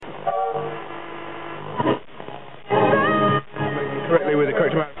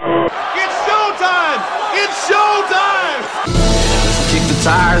the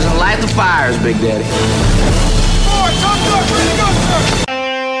tires and light the fires, Big Daddy.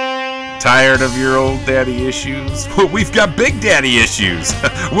 Tired of your old daddy issues? Well, we've got big daddy issues.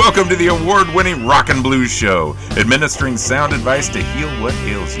 Welcome to the award-winning Rock and Blues Show, administering sound advice to heal what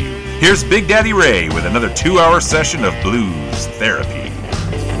ails you. Here's Big Daddy Ray with another 2-hour session of blues therapy.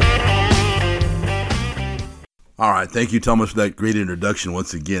 All right, thank you, Thomas, for that great introduction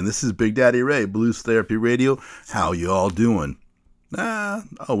once again. This is Big Daddy Ray, Blues Therapy Radio. How you all doing?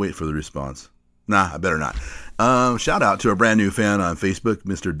 I'll wait for the response. I better not. Shout out to a brand new fan on Facebook,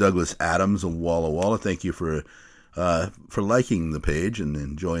 Mr. Douglas Adams of Walla Walla. Thank you for liking the page and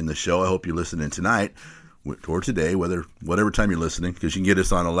enjoying the show. I hope you're listening tonight or today, whatever time you're listening, because you can get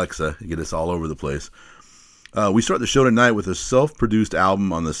us on Alexa, you get us all over the place. We start the show tonight with a self-produced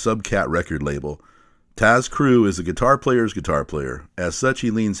album on the Subcat record label. Taz Crew is a guitar player's guitar player. As such,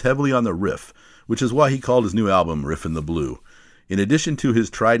 he leans heavily on the riff, which is why he called his new album Riffin' the Blue. In addition to his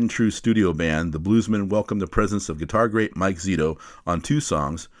tried and true studio band, the bluesmen welcomed the presence of guitar great Mike Zito on 2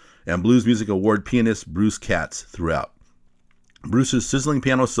 songs, and Blues Music Award pianist Bruce Katz throughout. Bruce's sizzling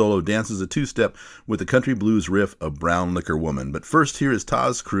piano solo dances a 2-step with the country blues riff of Brown Liquor Woman. But first, here is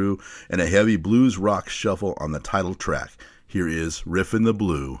Taz Crew and a heavy blues rock shuffle on the title track. Here is Riffin' the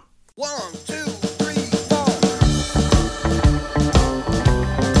Blue. 1, 2.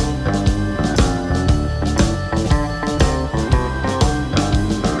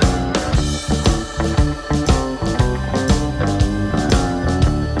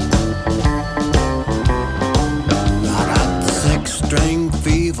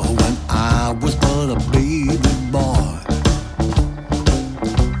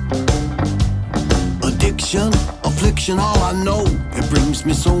 Affliction, all I know, it brings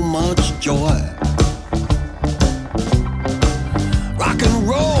me so much joy. Rock and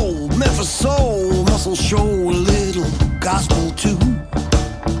roll, Memphis soul, muscle show, a little gospel too.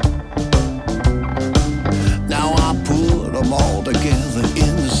 Now I put them all together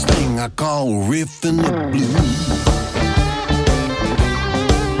in this thing I call Riffin' the Blue.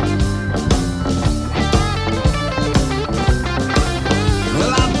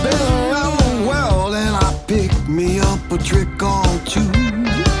 A trick or two,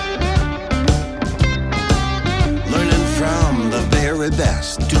 learning from the very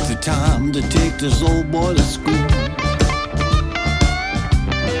best. Took the time to take this old boy to school.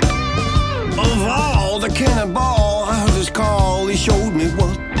 Of all the cannonball, I heard his call. He showed me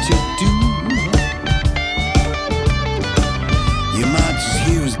what to do. You might just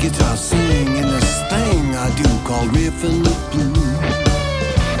hear his guitar sing in this thing I do called Riffin' the Blue.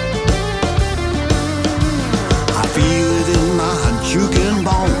 Feel it in my juking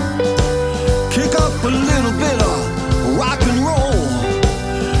bone. Kick up a little bit of rock and roll.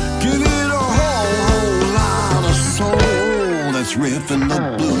 Give it a whole lot of soul. That's Riffin' the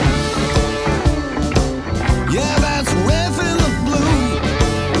Blue. Yeah, that's Riffin' the Blue.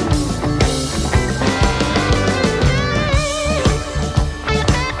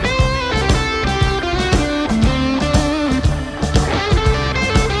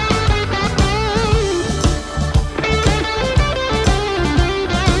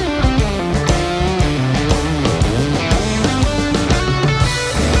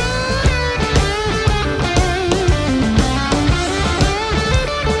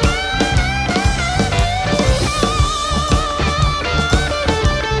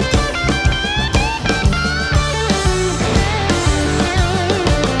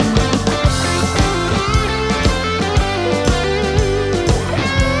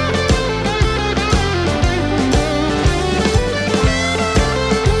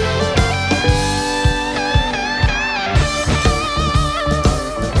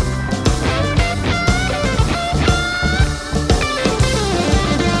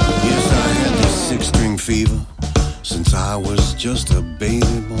 Just a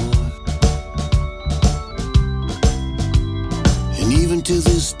baby boy, and even to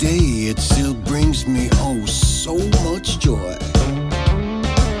this day it still brings me oh so much joy.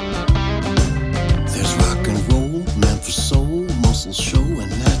 There's rock and roll, Memphis soul, muscle show,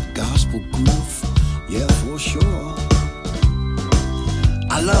 and that gospel groove, yeah for sure.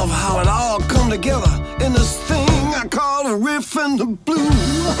 I love how it all come together in this thing I call a Riffin' the Blue.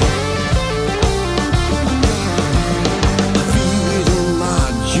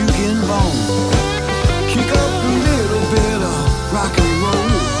 Kick up a little bit of rock and roll.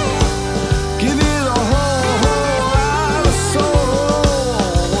 Give it a whole lot of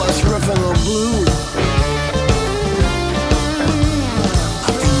soul. That's Riffin' the Blue. I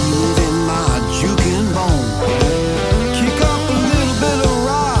feel it in my juking bone. Kick up a little bit of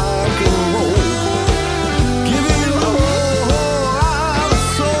rock and roll. Give it a whole lot of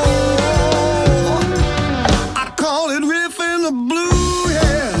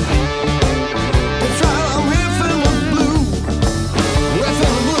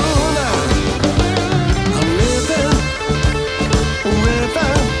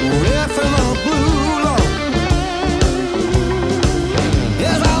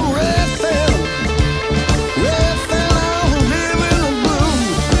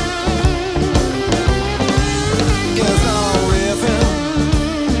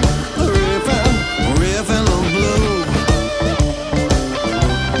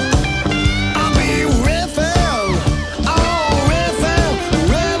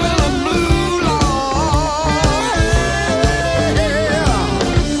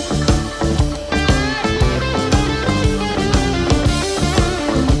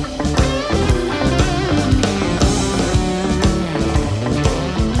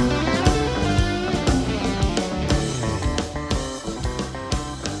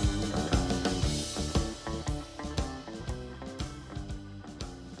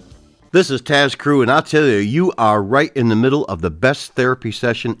This is Taz Crew, and I'll tell you, you are right in the middle of the best therapy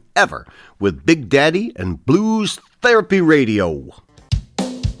session ever with Big Daddy and Blues Therapy Radio.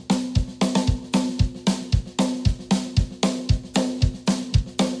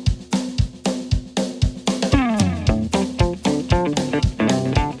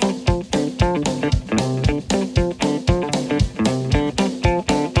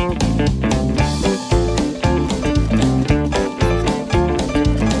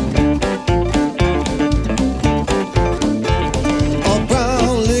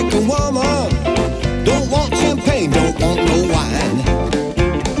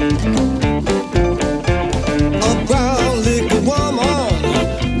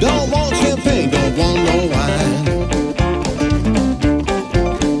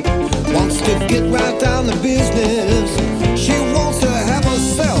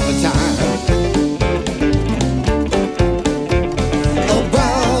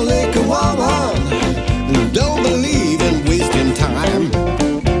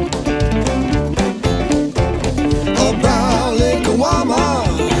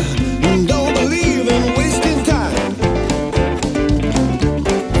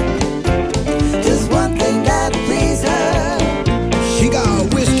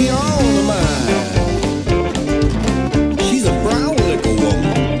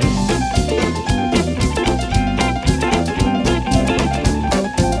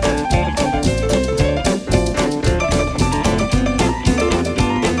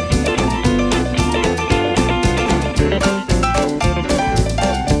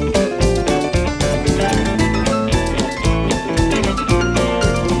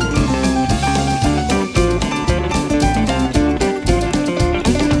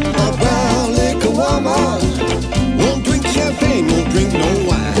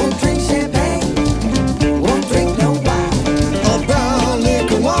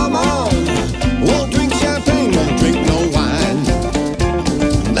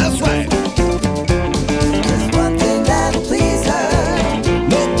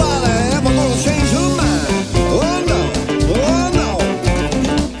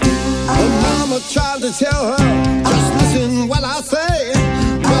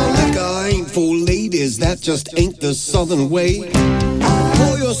 Just ain't the southern way.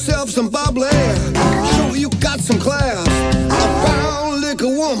 Pour yourself some bubbly, show you got some class. A brown liquor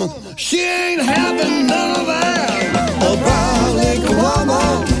woman, she ain't having none of that. A brown liquor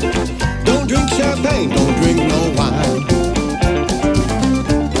woman, don't drink champagne, don't drink no wine.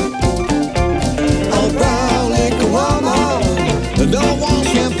 A brown liquor woman, don't want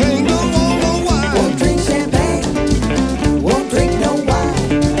champagne, don't want no wine. Won't drink champagne, won't drink no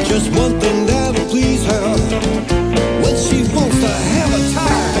wine. Just one thing that'll please her when she wants to have a time.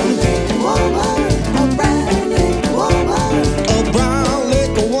 A brown liquor woman, a brown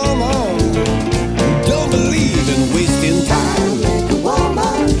liquor woman, don't believe in wasting time.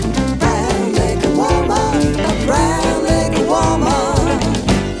 Brown liquor woman, a brown liquor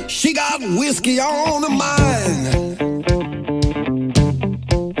woman. She got whiskey on her mind.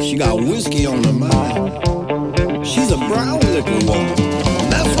 She got whiskey on her mind. She's a brown liquor woman.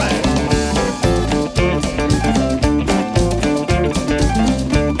 That's right.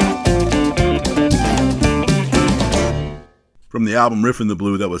 From the album Riffin' the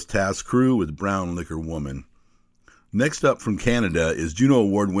Blue, that was Taz Crew with Brown Liquor Woman. Next up from Canada is Juno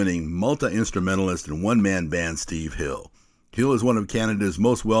Award-winning multi-instrumentalist and one-man band Steve Hill. Hill is one of Canada's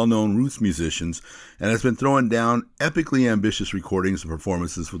most well-known roots musicians and has been throwing down epically ambitious recordings and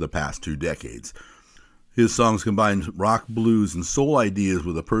performances for the past 2 decades. His songs combine rock, blues, and soul ideas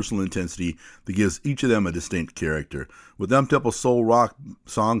with a personal intensity that gives each of them a distinct character. With up-tempo soul rock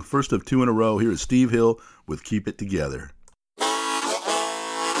song, first of 2 in a row, here is Steve Hill with Keep It Together.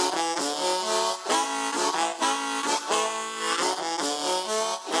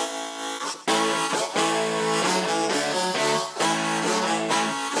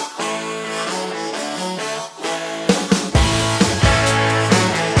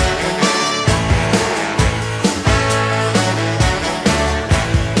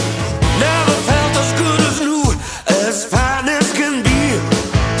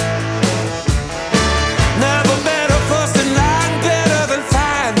 Never better first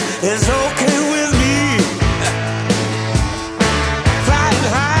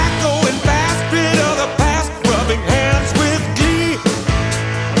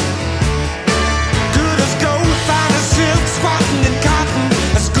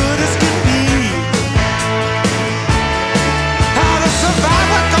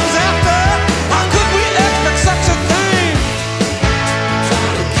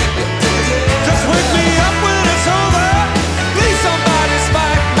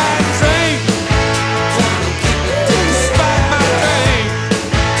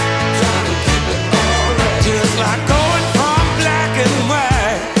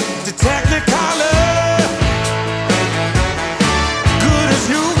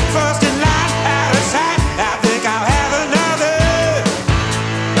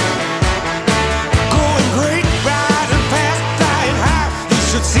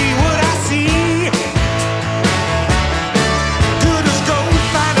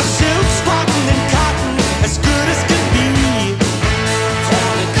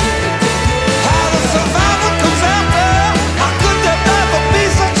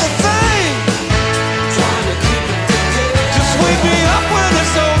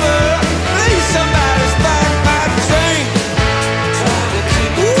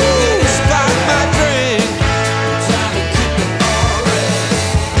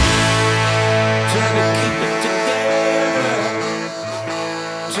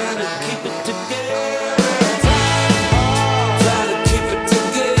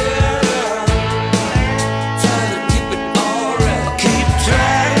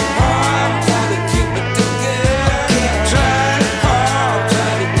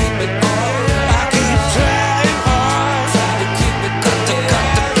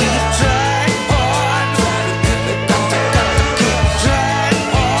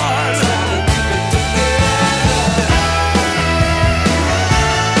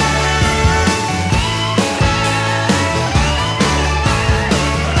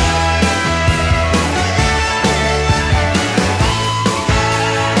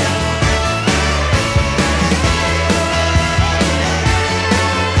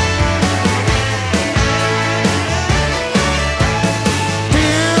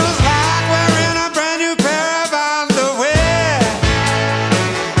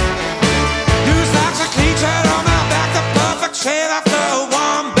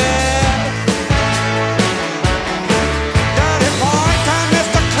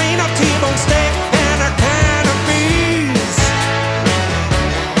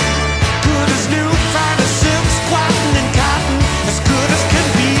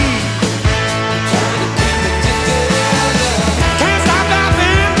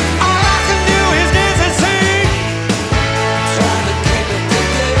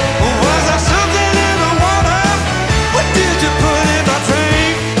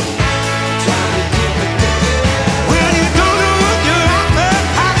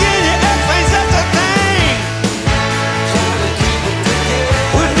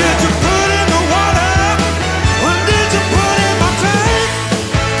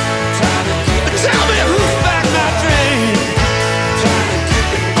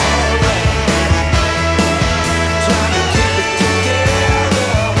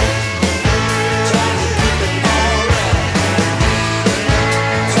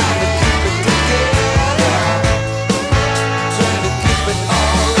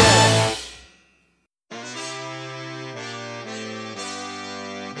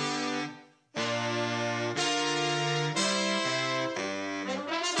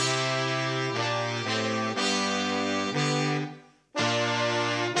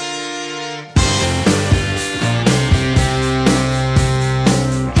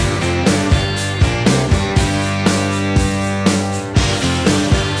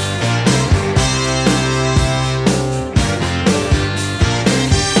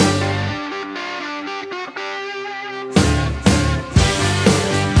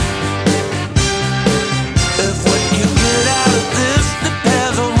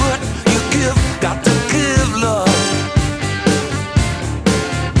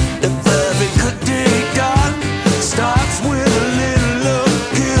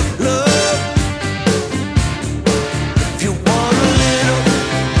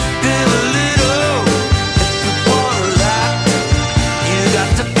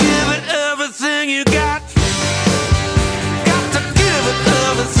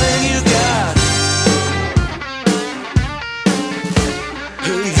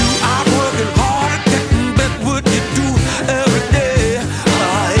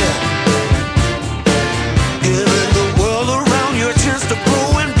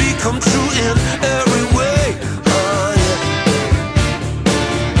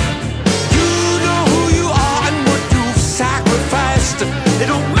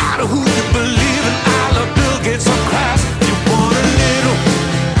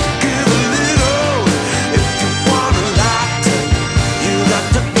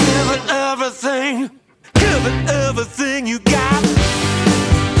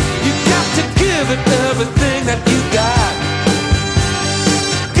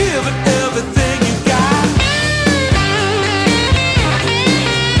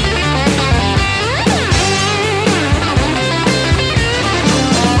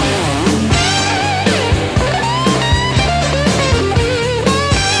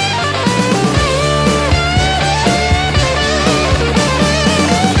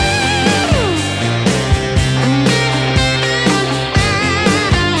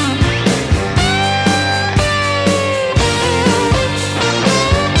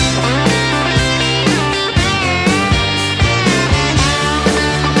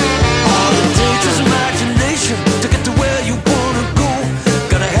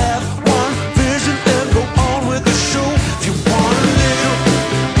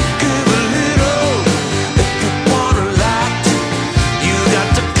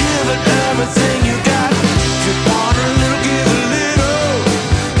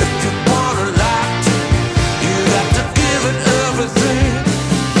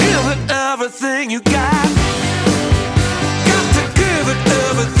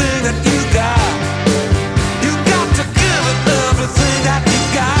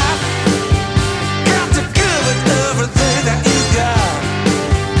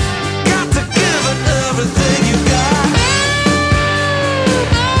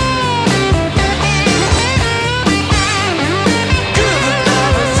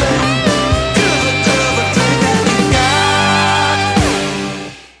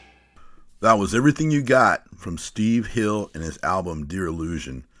That was Everything You Got from Steve Hill and his album Dear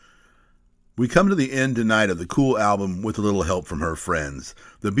Illusion. We come to the end tonight of the cool album with a little help from her friends.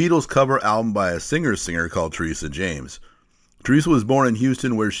 The Beatles cover album by a singer called Teresa James. Teresa was born in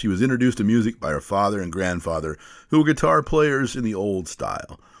Houston, where she was introduced to music by her father and grandfather, who were guitar players in the old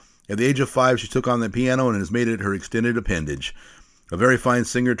style. At the age of 5, she took on the piano and has made it her extended appendage. A very fine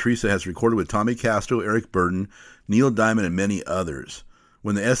singer, Teresa has recorded with Tommy Castro, Eric Burden, Neil Diamond, and many others.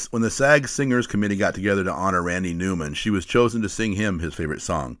 When the SAG Singers Committee got together to honor Randy Newman, she was chosen to sing him his favorite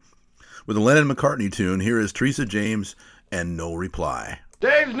song. With a Lennon-McCartney tune, here is Teresa James and No Reply.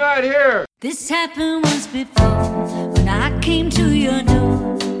 Dave's not here. This happened once before when I came to your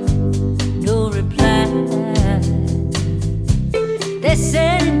door. No reply. They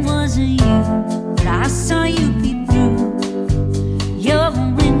said it wasn't you, but I saw you peep through your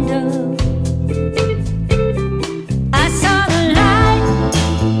window. I saw the light.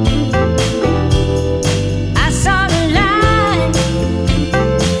 I saw the light.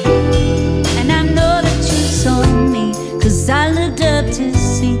 And I know that you saw me, 'cause I looked up to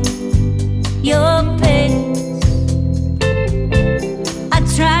see your face. I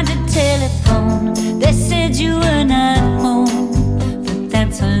tried to telephone. They said you were not home, but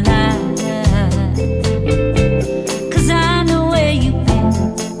that's a lie. 'Cause I know where you've been,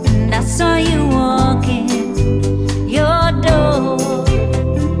 and I saw you walking your door.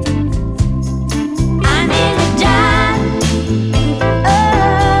 I nearly died. Oh,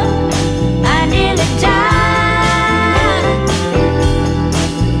 I nearly died.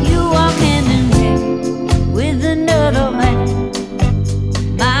 You walking in here with another man,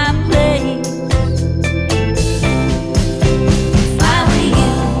 my place. If I were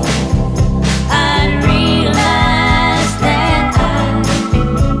you, I'd realize that I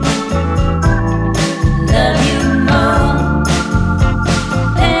love you more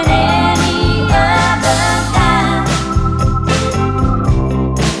than any other time.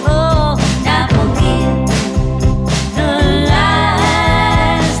 Oh, now forget the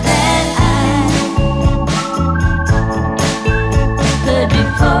lies that I heard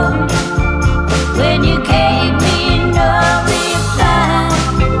before, when you gave me no reply.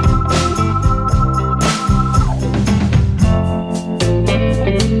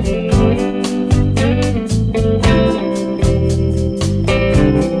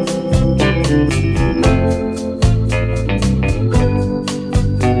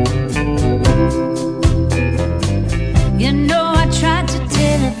 You know I tried to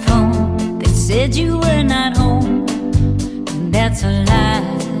telephone. They said you were not home, and that's a lie.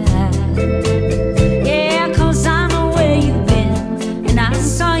 Yeah, 'cause I know where you've been, and I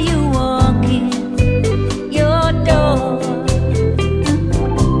saw you walking your door.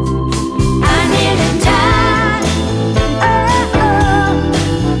 I nearly died. Oh,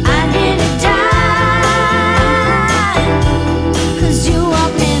 I nearly died. 'Cause you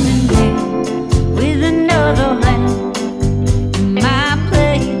walking in here with another man in my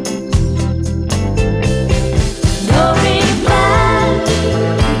place. No reply.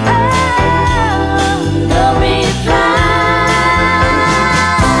 Oh, no reply.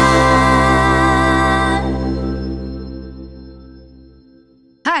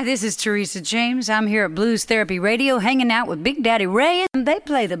 Hi, this is Teresa James. I'm here at Blues Therapy Radio hanging out with Biggdaddy Ray, and they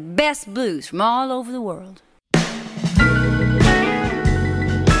play the best blues from all over the world.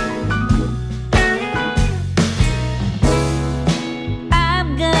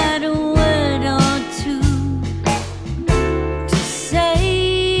 I've got a word or two to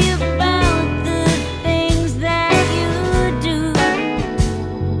say about the things that you do.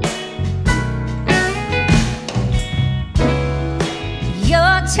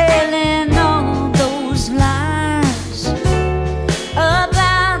 You're telling all those lies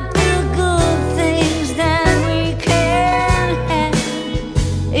about the good things that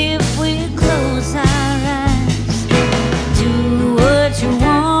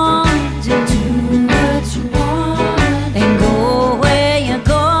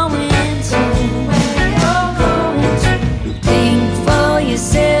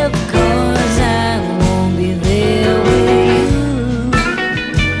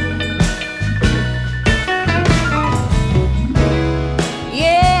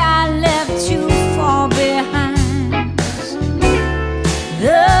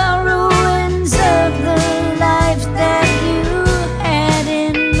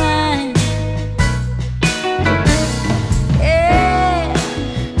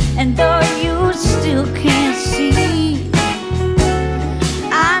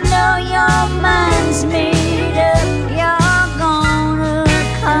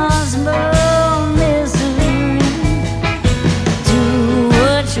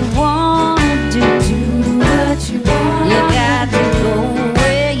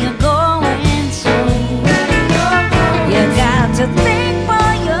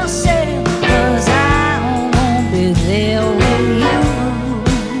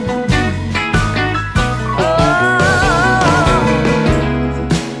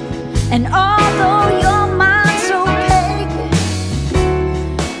And although your mind's opaque,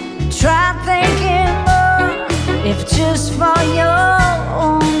 try thinking more, if just for your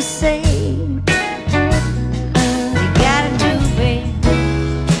own sake. You gotta do, babe.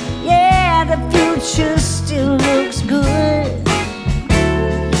 Yeah, the future still looks good,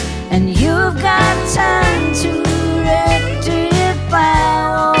 and you've got time to rectify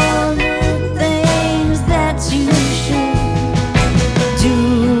all the things that you should.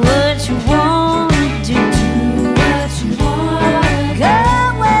 Do what you want to do, what you want. Go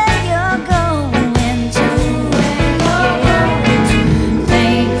where you're going to.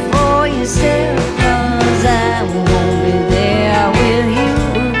 Think for yourself, 'cause I won't be there with you.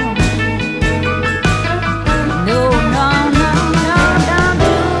 No, no, no, no, don't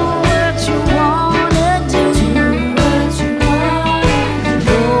do what you wanna do.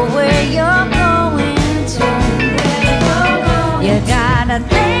 Go where you're going to. You gotta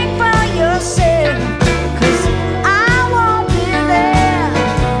think for yourself, 'cause I won't be there.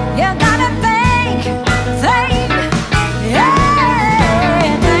 You gotta think, yeah,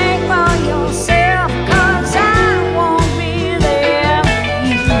 think for yourself, 'cause I won't be there.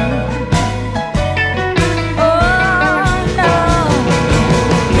 Oh no,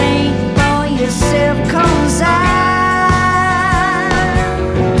 think for yourself, 'cause I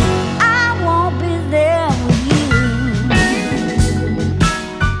won't be there with you.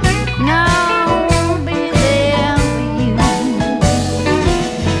 No, I won't be there with you.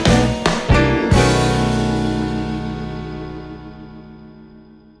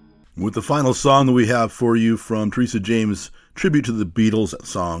 With the final song that we have for you from Teresa James' tribute to the Beatles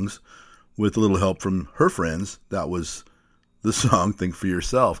songs, with a little help from her friends, that was the song Think for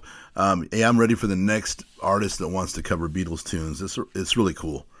Yourself. Hey, I'm ready for the next artist that wants to cover Beatles tunes. It's really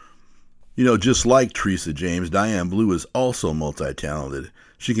cool. You know, just like Teresa James, Diane Blue is also multi-talented.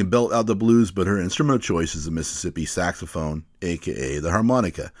 She can belt out the blues, but her instrumental choice is the Mississippi saxophone, a.k.a. the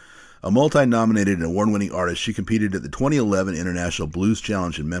harmonica. A multi-nominated and award-winning artist, she competed at the 2011 International Blues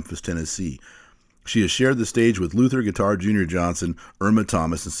Challenge in Memphis, Tennessee. She has shared the stage with Luther Guitar Jr. Johnson, Irma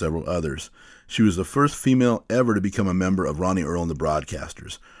Thomas, and several others. She was the first female ever to become a member of Ronnie Earl and the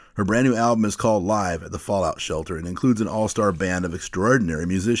Broadcasters. Her brand new album is called Live at the Fallout Shelter and includes an all-star band of extraordinary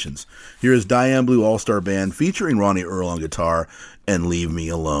musicians. Here is Diane Blue All-Star Band featuring Ronnie Earl on guitar and Leave Me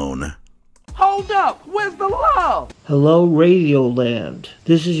Alone. Hold up, where's the love? Hello, Radioland.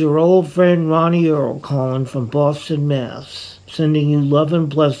 This is your old friend Ronnie Earl calling from Boston, Mass. Sending you love and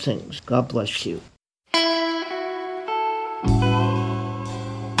blessings. God bless you.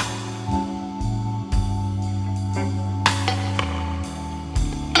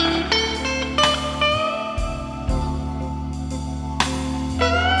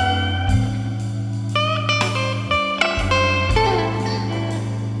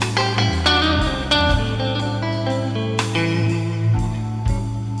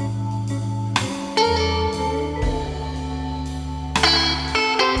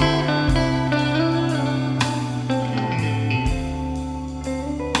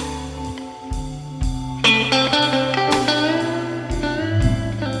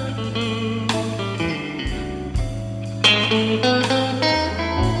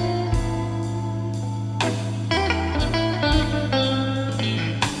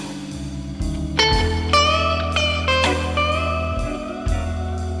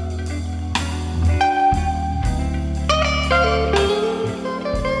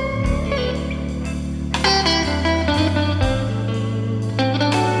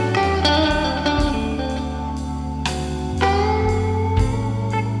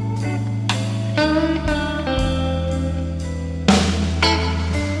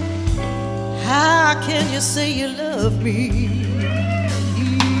 Say you love me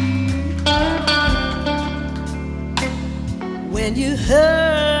when you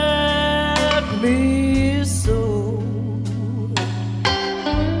hurt me so.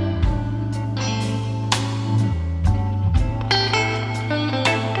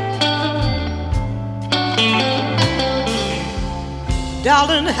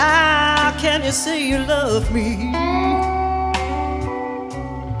 Darling, how can you say you love me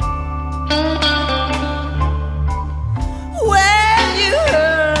when you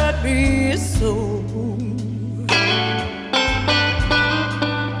hurt me so?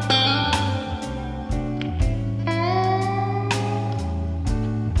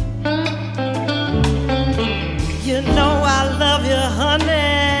 You know I love you, honey,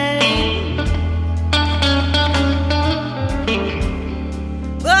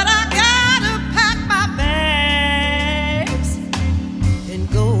 but I gotta pack my bags and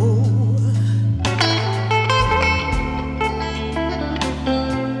go.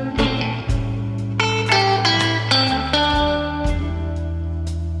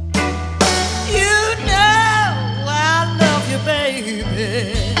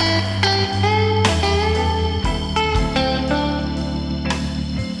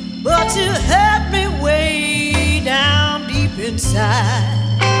 to hurt me way down deep inside.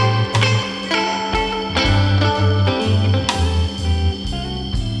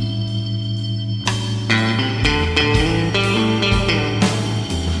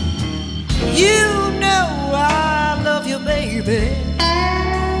 You know I love you, baby.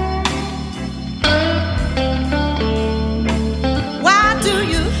 Why do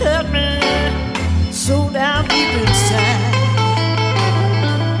you hurt me so down deep inside?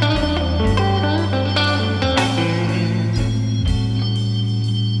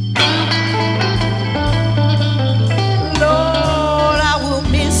 Lord, I will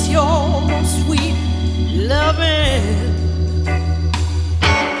miss your sweet loving.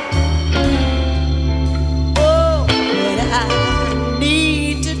 Oh, but I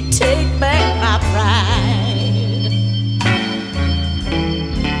need to take back my pride.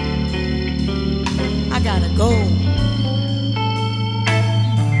 I gotta go.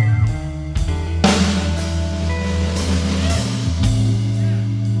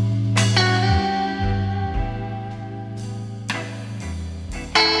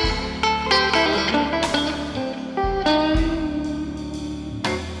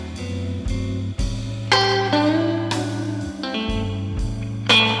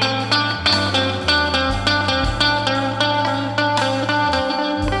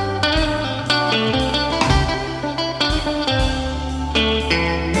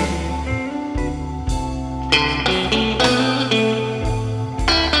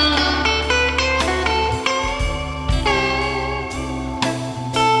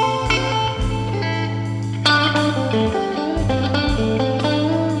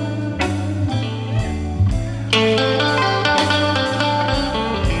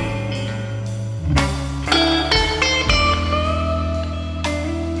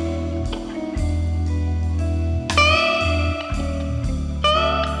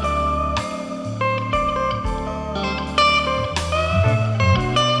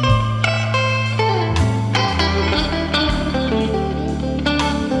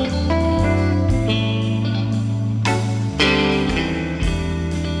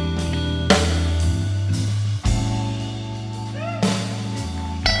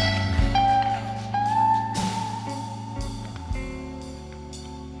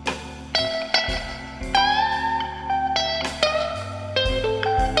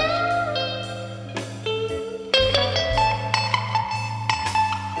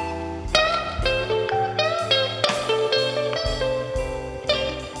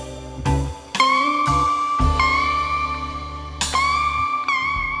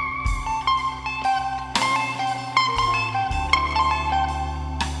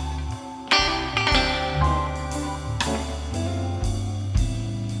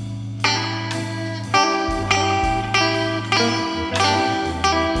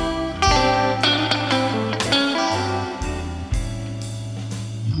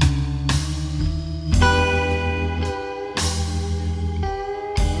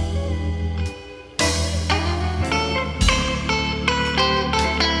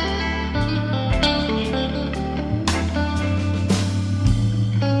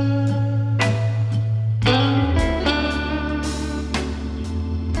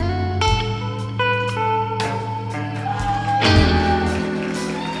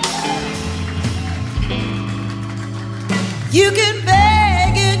 You can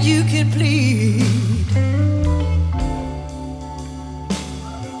beg and you can plead.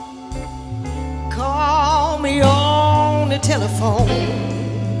 Call me on the telephone.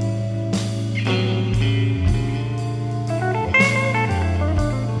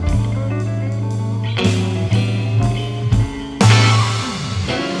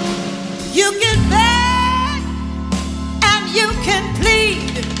 You can beg and you can plead.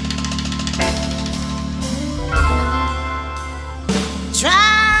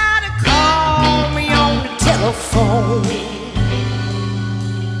 Try to call me on the telephone.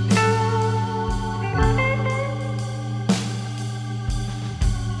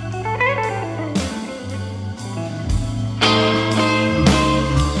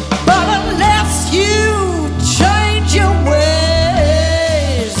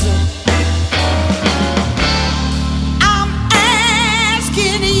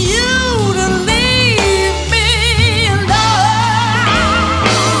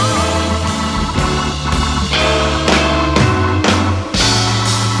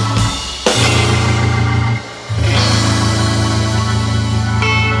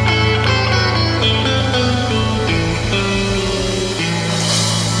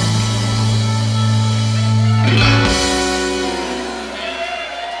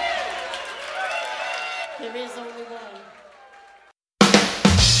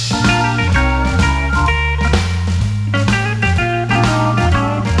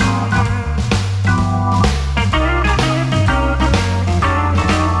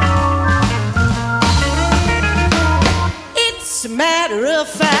 of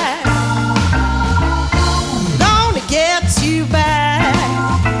fact, I'm gonna get you back.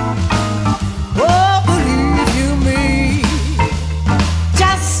 Oh, believe you me,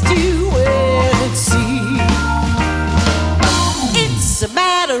 just you wait and see. It's a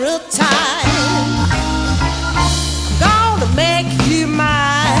matter of time, I'm gonna make you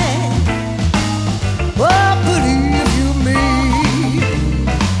mine. Oh, believe you me,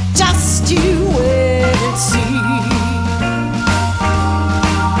 just you wait and see.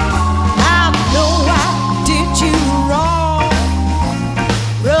 I know I did you wrong,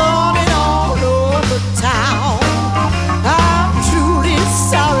 running all over town. I'm truly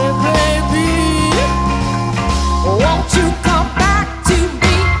sorry, baby. Won't you come back to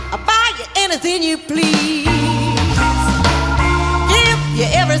me? I'll buy you anything you please, give you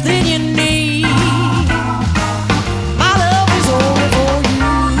everything you need. My love is only for you,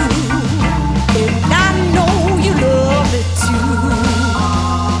 and I know you love me too.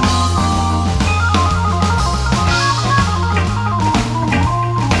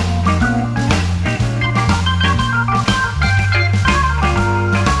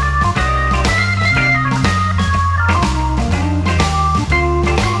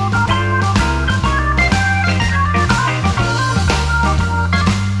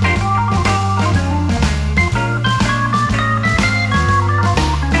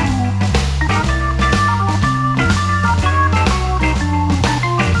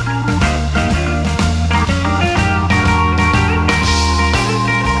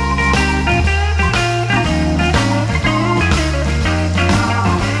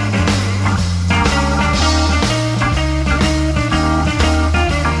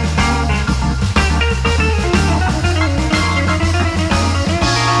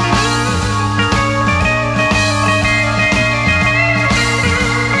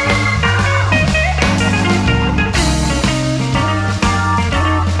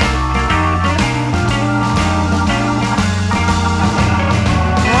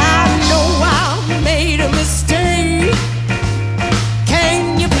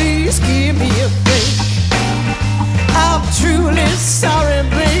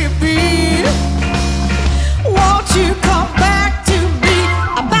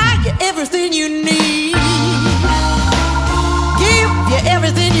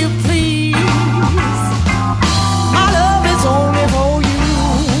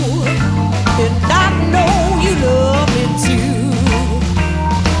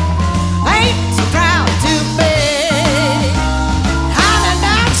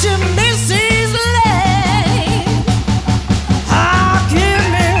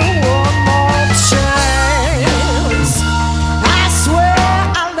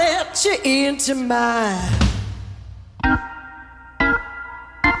 Into my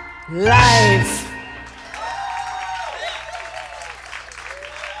life.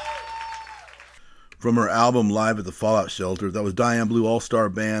 From her album Live at the Fallout Shelter, that was Diane Blue All-Star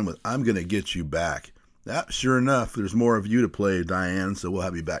Band with I'm Gonna Get You Back. Sure enough, there's more of you to play, Diane, so we'll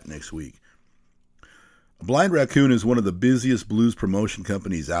have you back next week. Blind Raccoon is one of the busiest blues promotion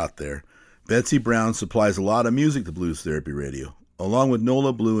companies out there. Betsy Brown supplies a lot of music to Blues Therapy Radio. Along with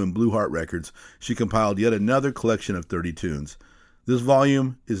Nola Blue and Blue Heart Records, she compiled yet another collection of 30 tunes. This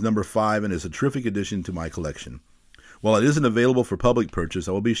volume is number 5 and is a terrific addition to my collection. While it isn't available for public purchase,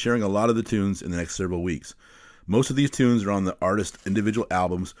 I will be sharing a lot of the tunes in the next several weeks. Most of these tunes are on the artist's individual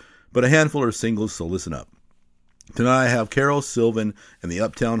albums, but a handful are singles, so listen up. Tonight I have Carol Sylvan and the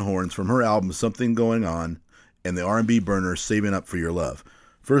Uptown Horns from her album Something Going On and the R&B burner Saving Up for Your Love.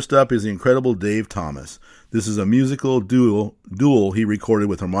 First up is the incredible Dave Thomas. This is a musical duel he recorded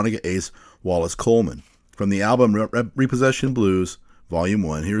with harmonica ace Wallace Coleman. From the album Repossession Blues, Volume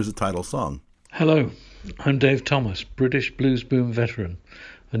 1, here's the title song. Hello, I'm Dave Thomas, British blues boom veteran,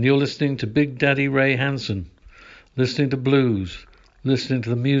 and you're listening to Biggdaddy Ray Hansen, listening to blues, listening to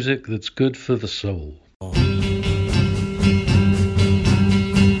the music that's good for the soul.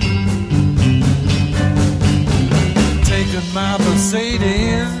 Taking my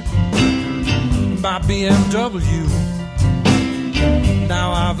Mercedes, my BMW.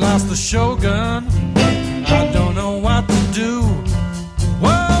 Now I've lost the Shogun, I don't know what to do.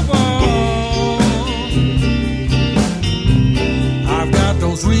 Whoa, whoa, I've got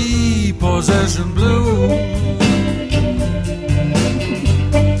those repossession blues.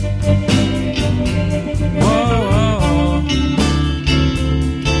 Whoa,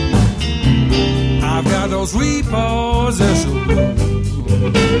 I've got those repossession blues.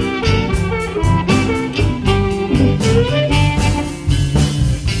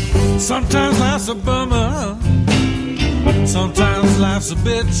 Sometimes life's a bummer, sometimes life's a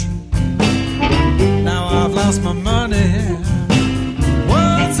bitch. Now I've lost my money.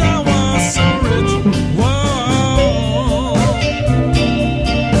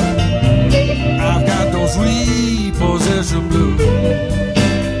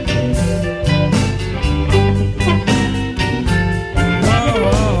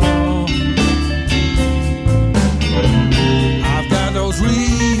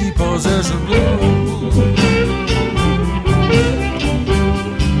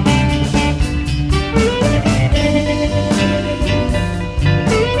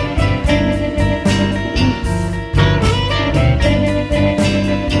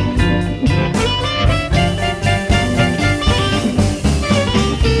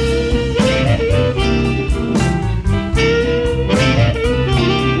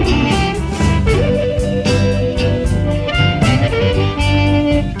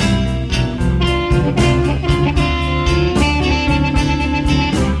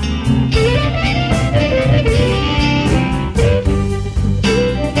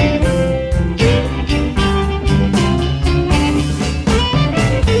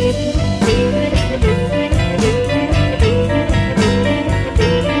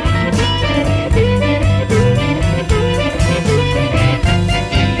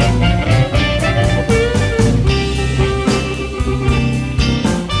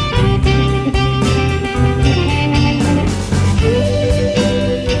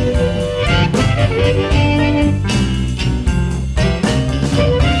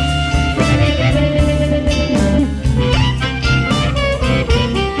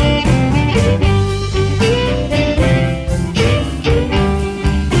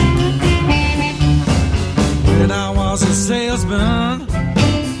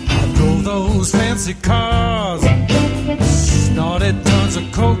 those fancy cars, snorted tons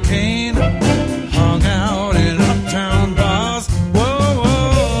of cocaine, hung out in uptown bars. Whoa,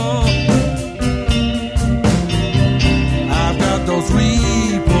 whoa. I've got those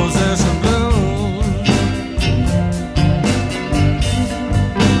repossession blues.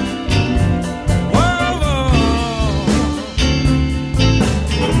 Whoa, whoa.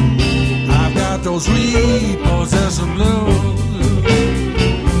 I've got those repossession blues.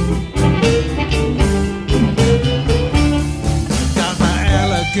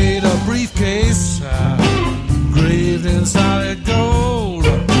 Briefcase engraved in solid gold.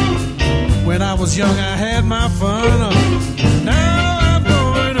 When I was young, I had my fun. Now I'm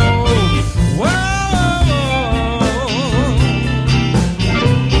growing old. Whoa,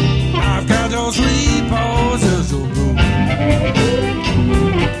 I've got those reposes of blue.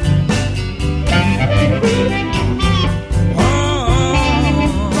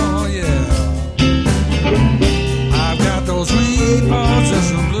 Oh yeah, I've got those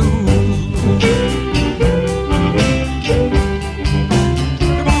reposes of blue.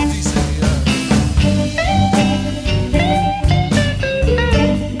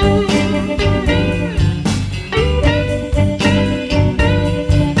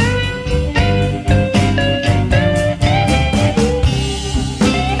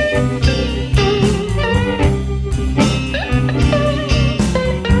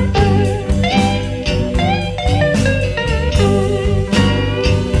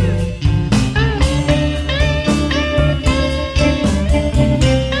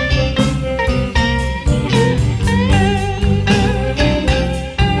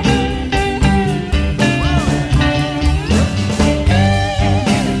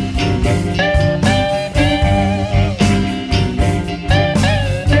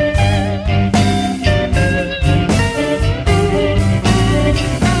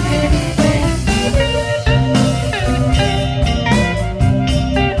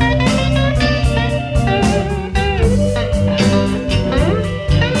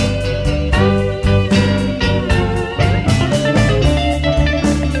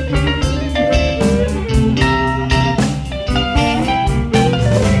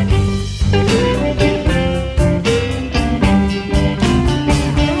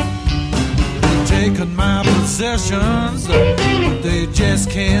 They just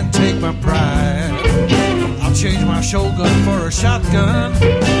can't take my pride. I'll change my shotgun for a shotgun.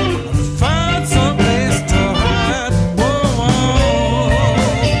 I'll find some place to hide. Whoa, whoa.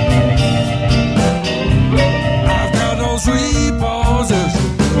 I've got those reposes.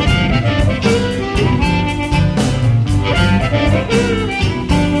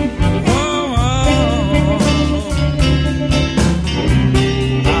 Whoa, whoa.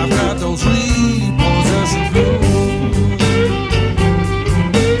 I've got those reposes of blue.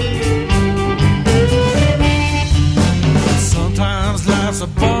 A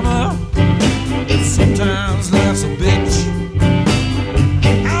bummer, sometimes life's a bitch.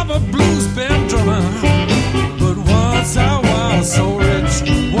 I'm a blues band drummer, but once I was so rich.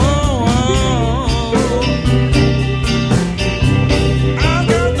 Whoa, whoa. I've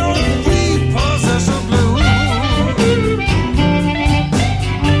got no repossession blues.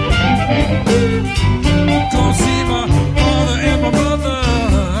 Gonna see my father and my mother.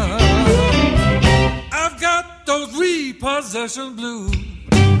 I've got those repossession blues.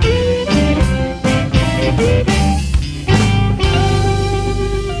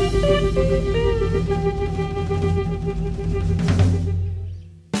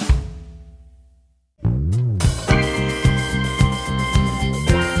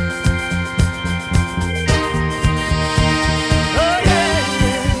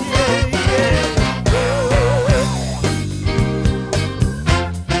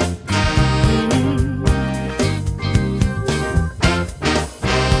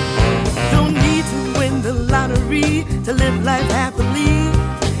 To live life happily.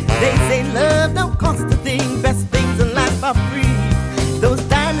 They say love don't cost a thing. Best things in life are free. Those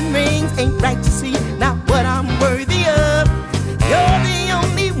diamond rings ain't right, you see. Not what I'm worthy of. You're the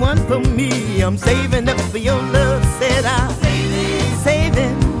only one for me. I'm saving up for your love, said I.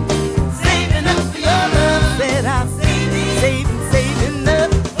 Saving up for your love, said I. Saving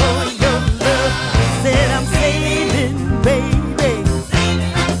up for your love, said I'm saving, baby.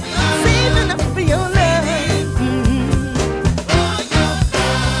 Saving up for your love.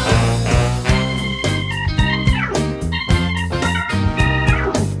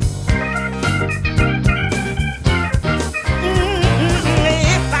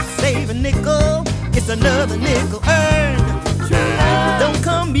 Another nickel earned. Don't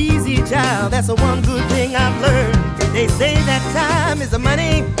come easy, child. That's the one good thing I've learned. They say that time is the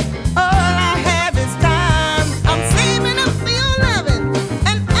money. Oh,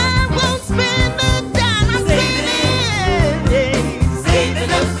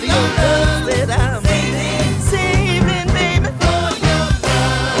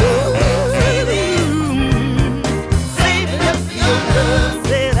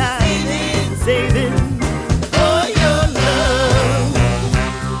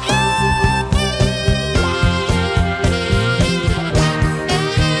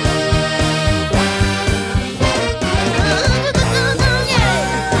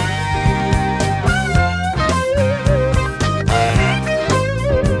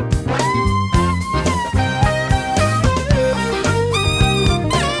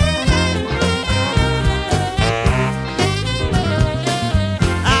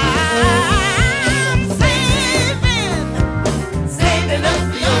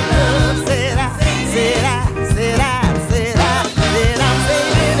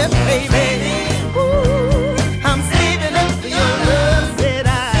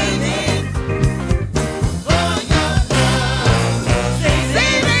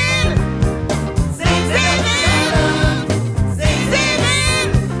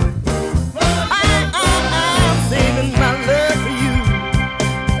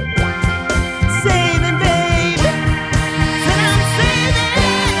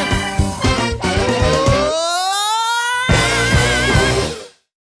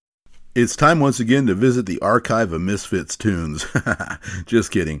 It's time once again to visit the archive of Misfits tunes. Just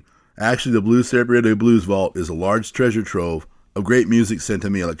kidding. Actually, the Blues Therapy Radio Blues Vault is a large treasure trove of great music sent to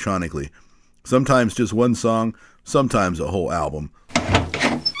me electronically. Sometimes just one song, sometimes a whole album.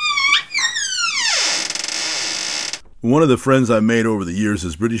 One of the friends I've made over the years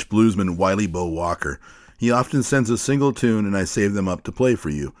is British bluesman Wiley Bo Walker. He often sends a single tune and I save them up to play for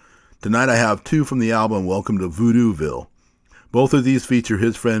you. Tonight I have two from the album Welcome to Voodooville. Both of these feature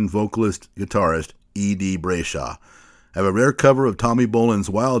his friend, vocalist, guitarist, E.D. Brayshaw. I have a rare cover of Tommy Bolin's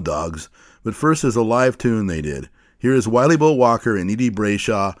Wild Dogs, but first is a live tune they did. Here is Wiley Bo Walker and E.D.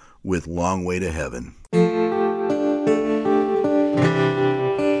 Brayshaw with Long Way to Heaven.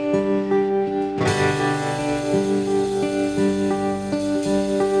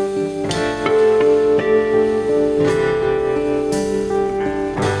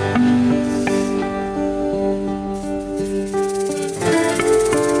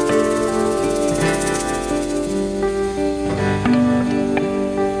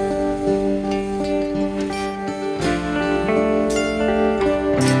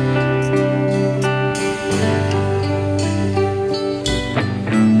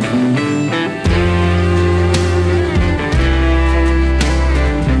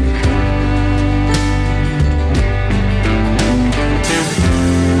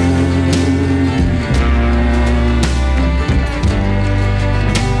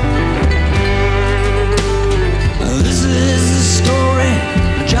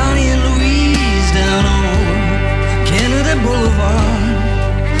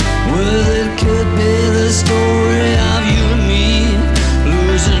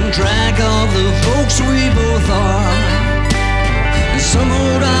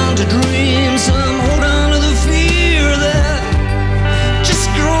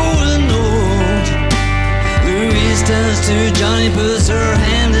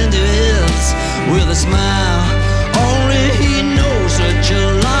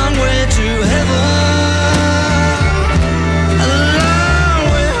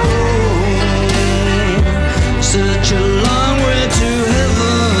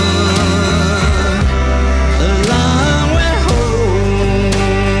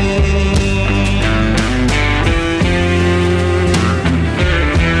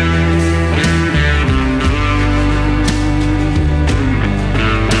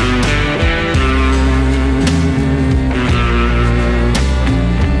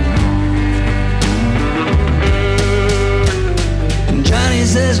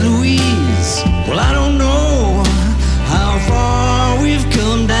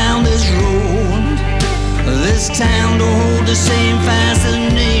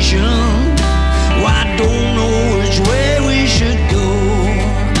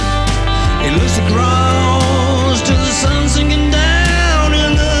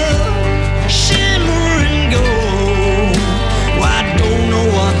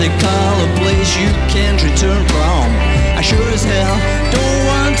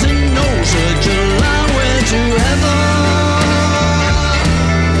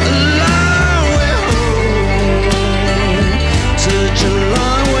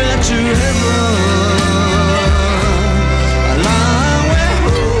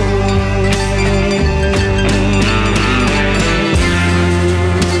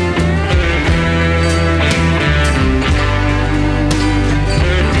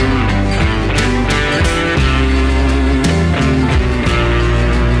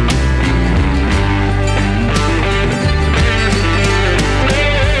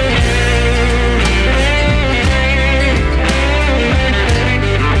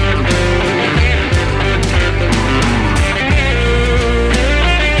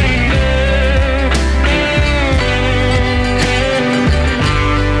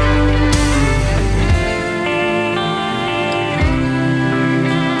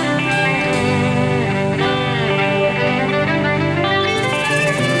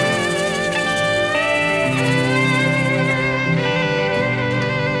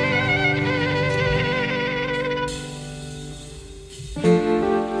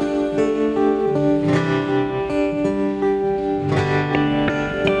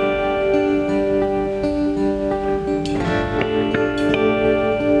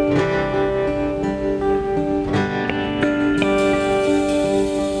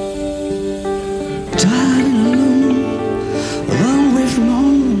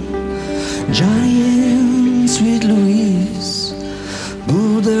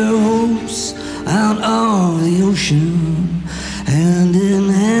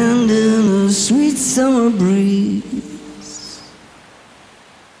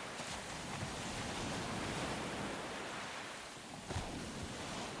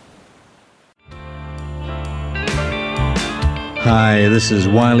 Hi, this is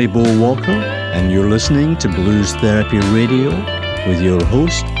Wiley Bull Walker, and you're listening to Blues Therapy Radio with your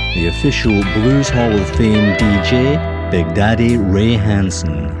host, the official Blues Hall of Fame DJ, Biggdaddy Ray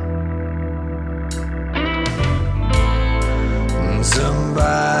Hansen.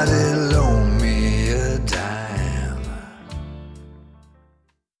 Somebody loan me a dime.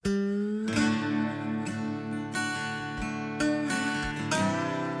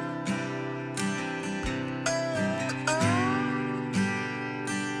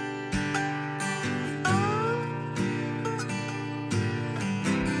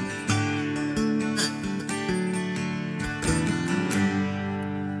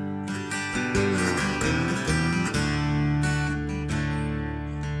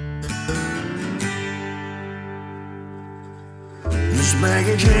 This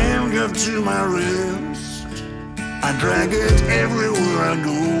baggage handcuffed to my wrist, I drag it everywhere I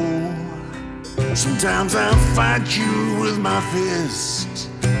go. Sometimes I fight you with my fist,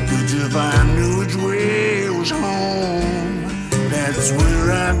 but if I knew which way was home, that's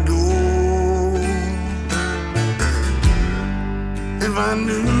where I'd go. If I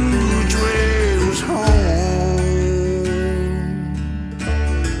knew which way was home.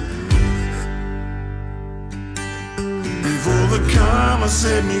 Before the karma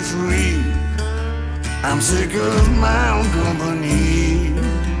set me free, I'm sick of my own company.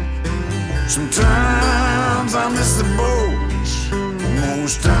 Sometimes I miss the boat,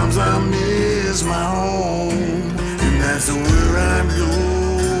 most times I miss my home, and that's where I'd go.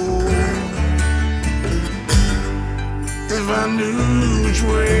 If I knew which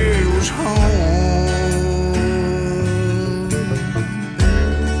way was home.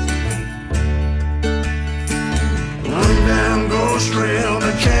 Run down Ghost Trail,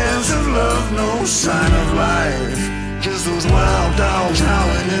 no chance of love, no sign of life, just those wild dogs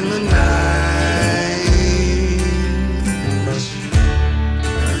howling in the night.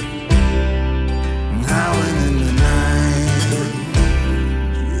 Howling in the night.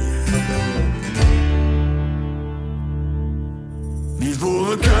 Before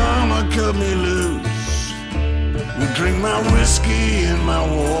the karma cut me loose, would drink my whiskey and my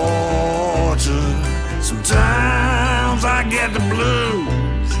water. Sometimes I get the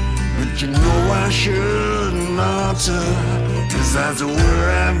blues, but you know I shouldn't answer, 'cause that's where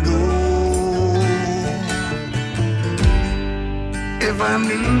I'd go. If I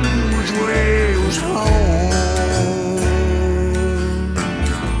knew which way was home.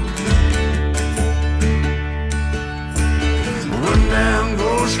 Run down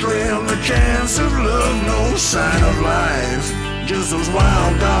Ghost Trail, no chance of love, no sign of life, just those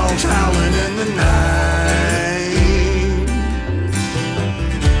wild dogs howling in the night.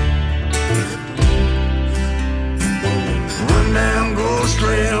 Run down Ghost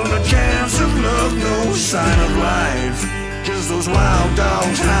Trail, no chance of love, no sign of life, just those wild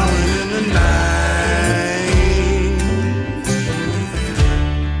dogs howling in the night.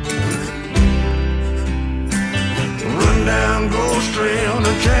 Run down Ghost Trail,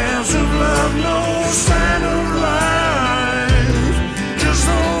 no chance of love, no sign of life, just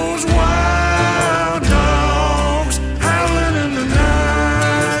those wild dogs howling in the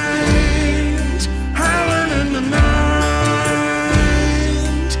night, howling in the night,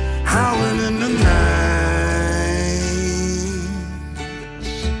 howling in the night.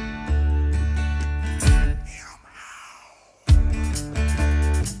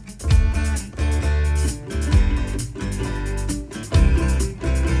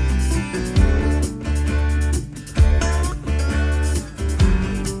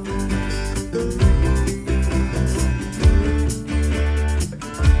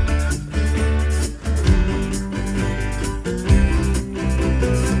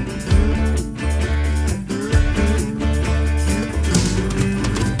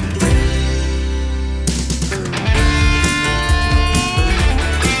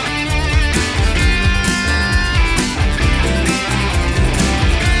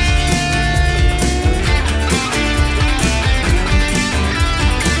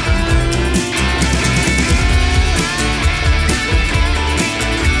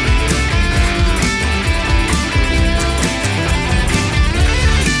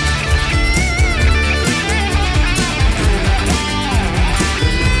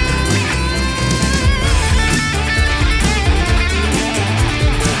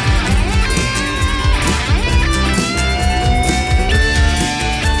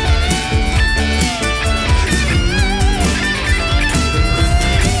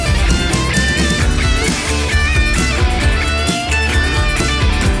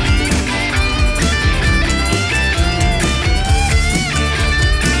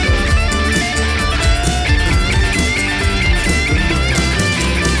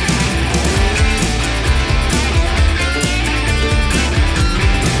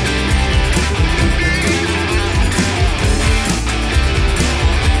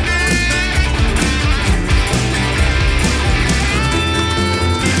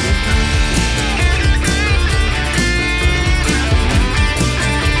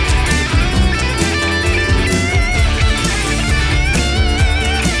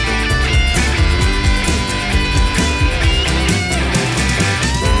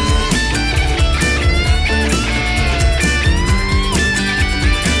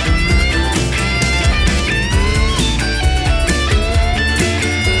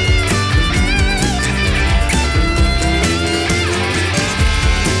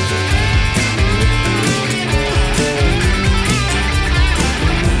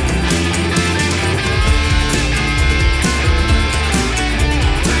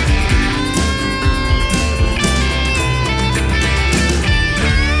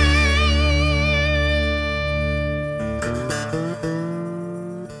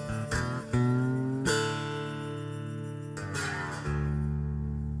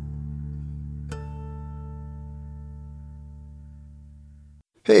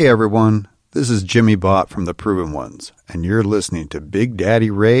 Hey everyone, this is Jimmy Bott from The Proven Ones, and you're listening to Big Daddy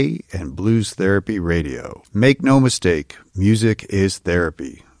Ray and Blues Therapy Radio. Make no mistake, music is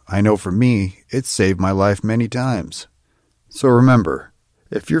therapy. I know for me, it's saved my life many times. So remember,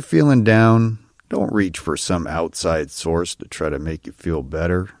 if you're feeling down, don't reach for some outside source to try to make you feel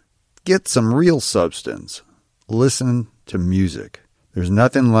better. Get some real substance. Listen to music. There's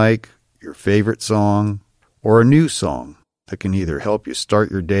nothing like your favorite song or a new song that can either help you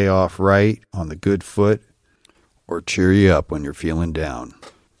start your day off right on the good foot or cheer you up when you're feeling down.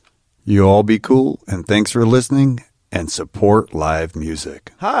 You all be cool, and thanks for listening, and support live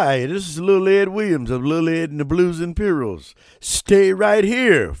music. Hi, this is Lil Ed Williams of Lil Ed and the Blues Imperials. Stay right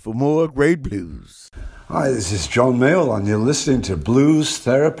here for more great blues. Hi, this is John Mayall, and you're listening to Blues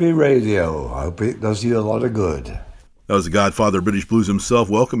Therapy Radio. I hope it does you a lot of good. That was the Godfather of British Blues himself,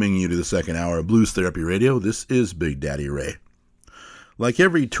 welcoming you to the second hour of Blues Therapy Radio. This is Big Daddy Ray. Like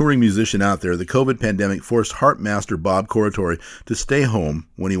every touring musician out there, the COVID pandemic forced harp master Bob Corritore to stay home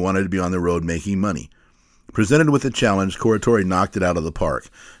when he wanted to be on the road making money. Presented with the challenge, Corritore knocked it out of the park,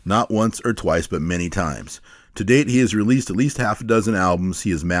 not once or twice, but many times. To date, he has released at least half a dozen albums he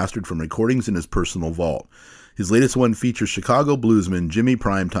has mastered from recordings in his personal vault. His latest one features Chicago bluesman Jimmy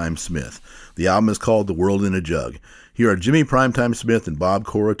Primetime Smith. The album is called The World in a Jug. Here are Jimmy Primetime Smith and Bob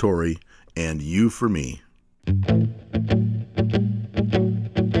Corritore and You for Me.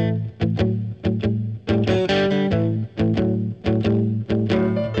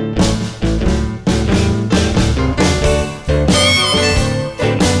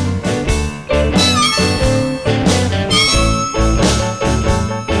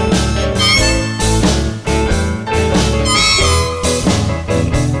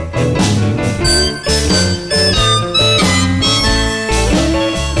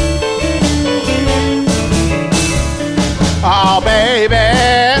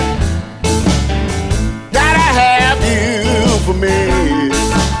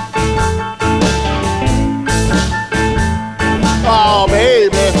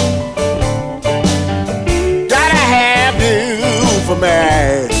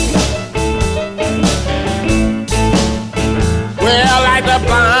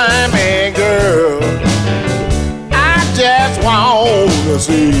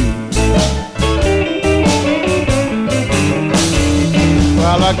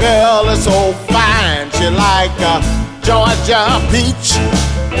 Well, a girl is so fine, she like a Georgia peach.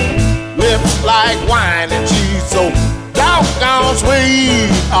 Lips like wine and she's so doggone sweet.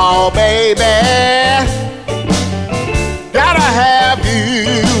 Oh, baby, gotta have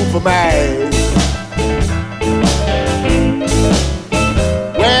you for me.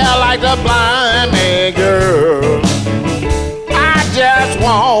 Well, like the blind man girl, I just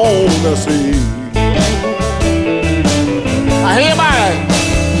wanna see. I hear my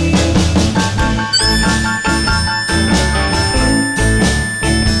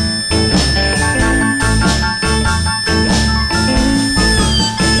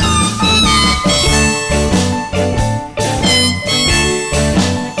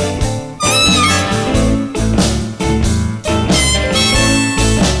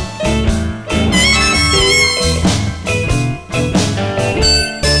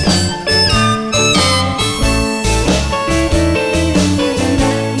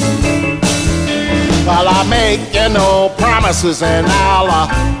make you no promises and I'll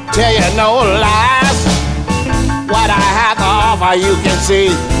tell you no lies. What I have to offer you can see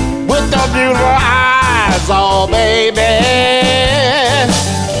with the beautiful eyes. Oh baby,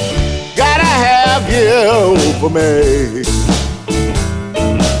 gotta have you for me.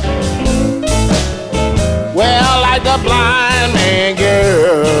 Well, like the blind man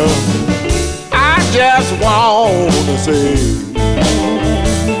girl, I just want to see.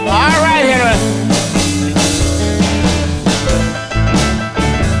 All right, Henry.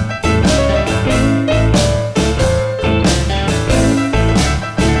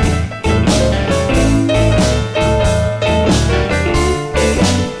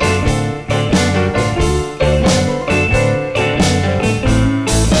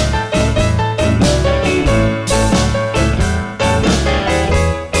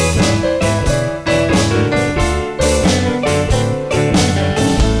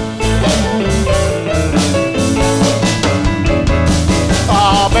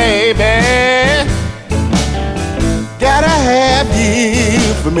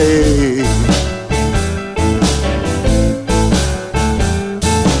 For me,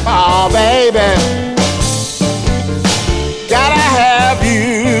 oh baby, gotta have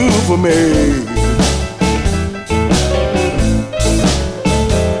you for me.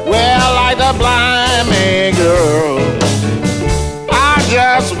 Well, like the blind man girl, I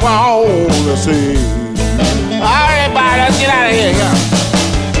just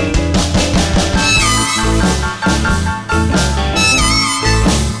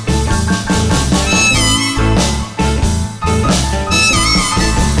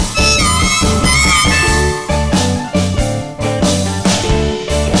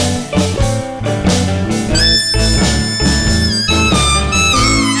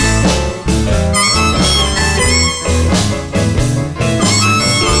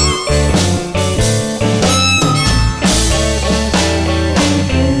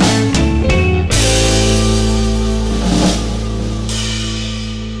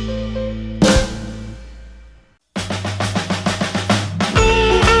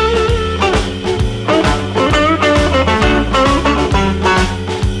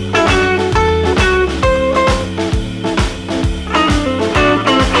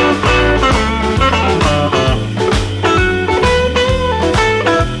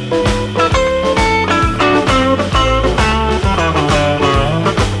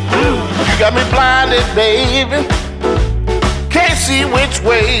see which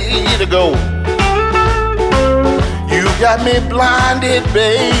way to go. You got me blinded,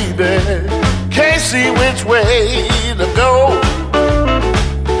 baby. Can't see which way to go.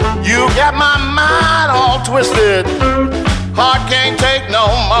 You got my mind all twisted. Heart can't take no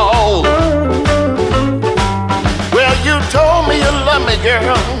more. Well, you told me you love me,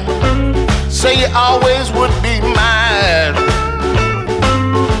 girl. Say you always would be mine.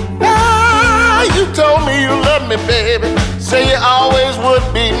 Ah, you told me you love me, baby. Say you always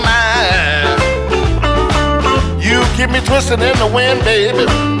would be mine. You keep me twisting in the wind, baby,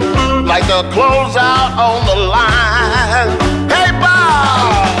 like a closeout on the line. Hey, Bob!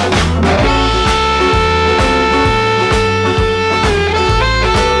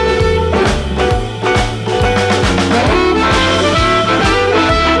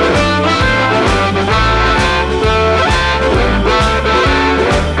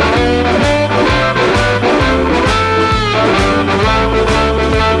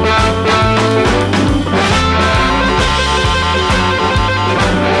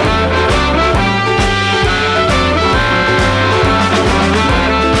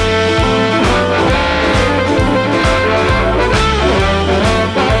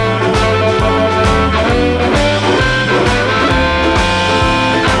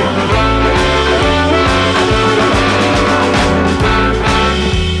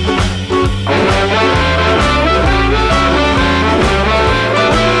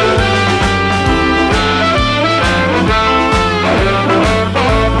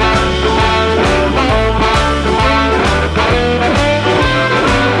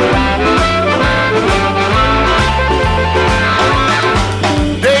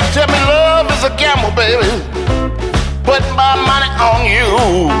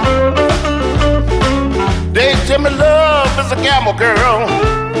 Girl,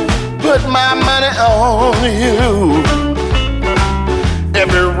 put my money on you.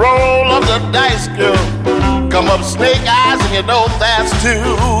 Every roll of the dice, girl, come up snake eyes and you know that's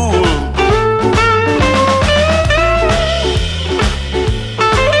two.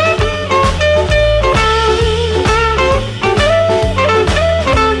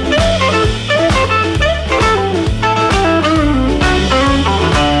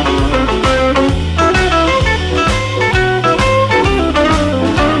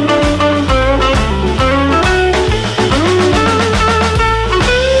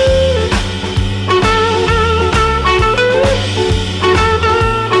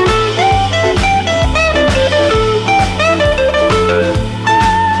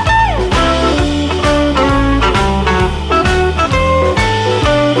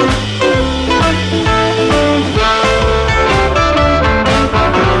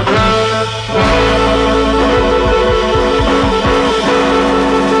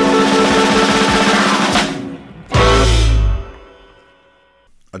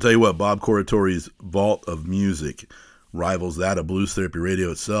 Tell you what, Bob Corritore vault of music rivals that of Blues Therapy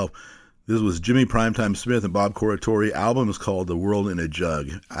Radio itself. This was Jimmy Primetime Smith and Bob Corritore. Album is called The World in a Jug.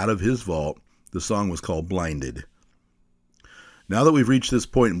 Out of his vault, the song was called Blinded. Now that we've reached this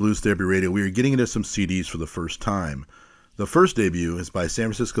point in Blues Therapy Radio, we are getting into some CDs for the first time. The first debut is by San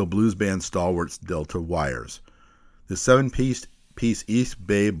Francisco blues band stalwarts Delta Wires. The 7-piece East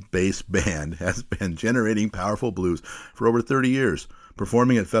Bay bass band has been generating powerful blues for over 30 years.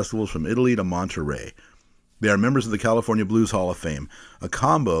 Performing at festivals from Italy to Monterey. They are members of the California Blues Hall of Fame, a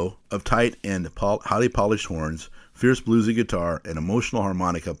combo of tight and highly polished horns, fierce bluesy guitar, and emotional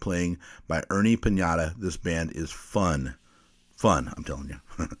harmonica playing by Ernie Pinata. This band is fun. Fun, I'm telling you.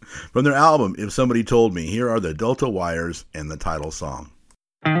 From their album, If Somebody Told Me, here are the Delta Wires and the title song.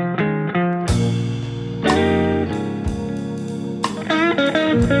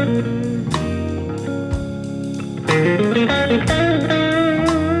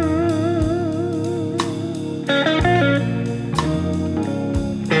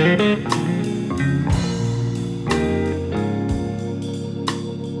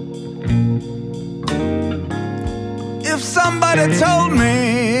 If somebody told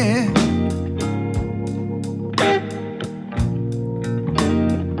me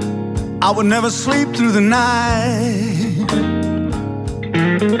I would never sleep through the night,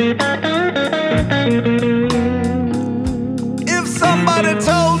 if somebody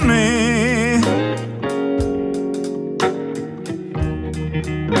told me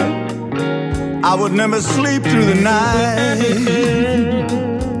I would never sleep through the night,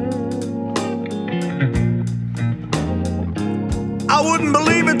 I wouldn't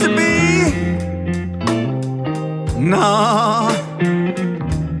believe it to be. No,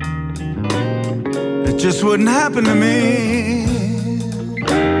 it just wouldn't happen to me.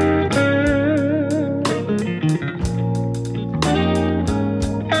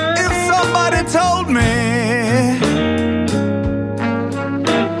 somebody told me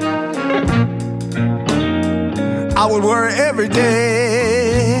I would worry every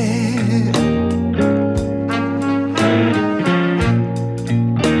day.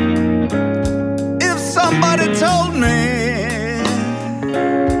 If somebody told me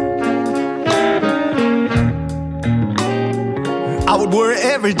I would worry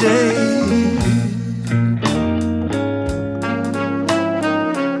every day.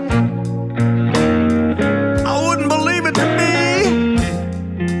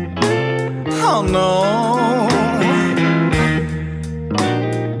 No,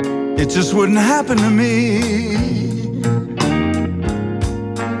 it just wouldn't happen to me.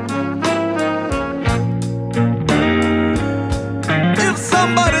 If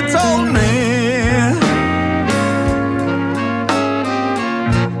somebody told me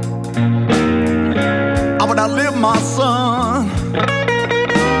I would outlive my son,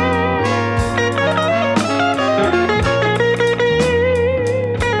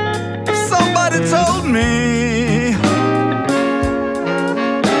 told me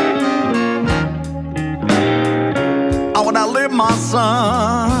I would outlive my son,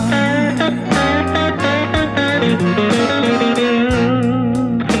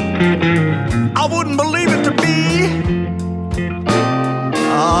 I wouldn't believe it to be.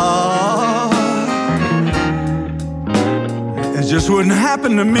 It just wouldn't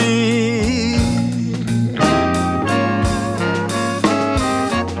happen to me.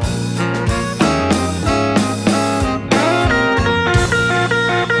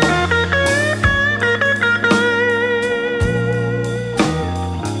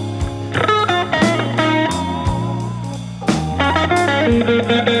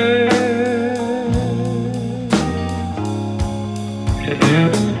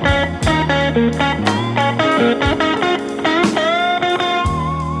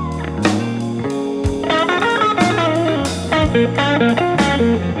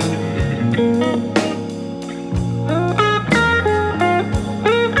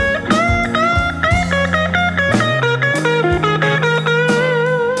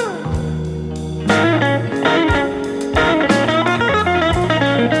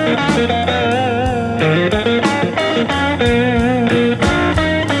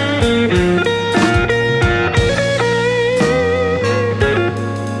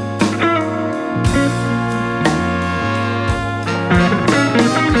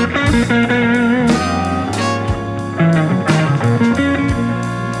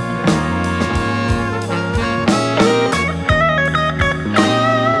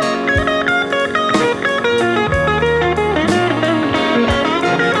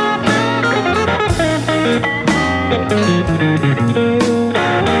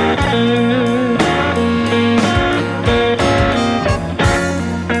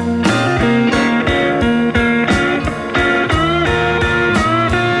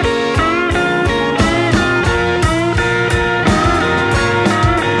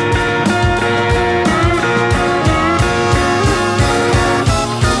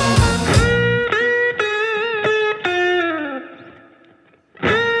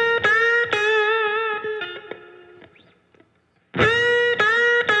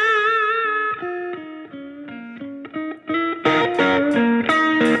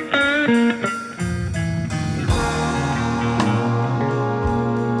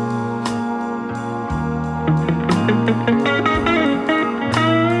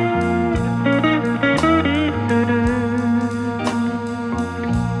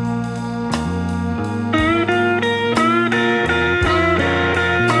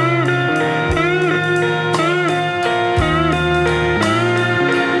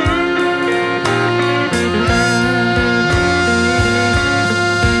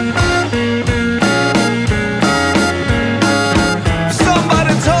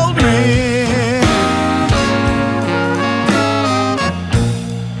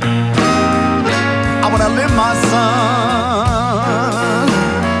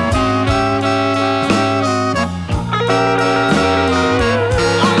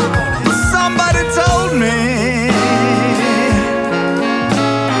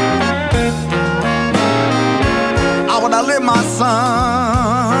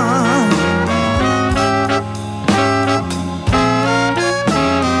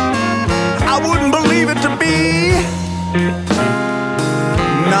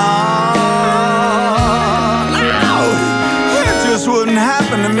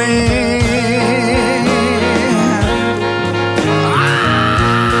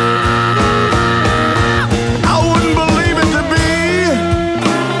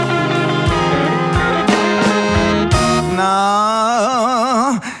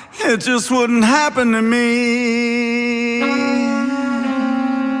 it just wouldn't happen to me.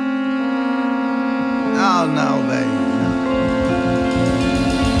 Oh, no, baby.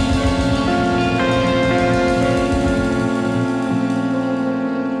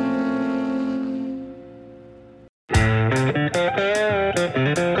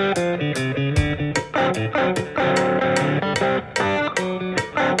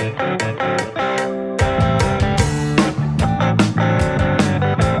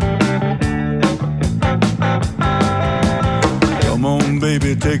 Come on,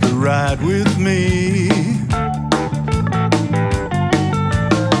 baby, take a ride with me.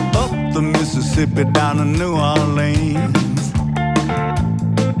 Up the Mississippi down to New Orleans.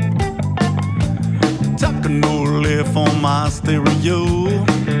 Tuck a no left on my stereo.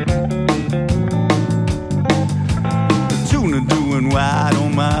 The tune is doing wide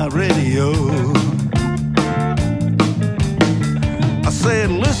on my radio. I said,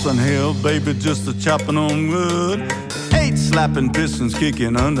 listen here, baby, just a chopping on wood. Eight slapping pistons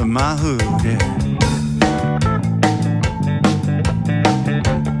kicking under my hood, yeah.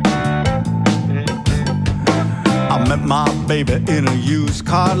 I met my baby in a used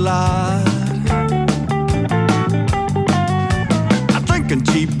car lot. I'm drinking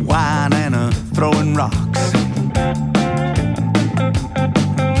cheap wine and throwing rocks.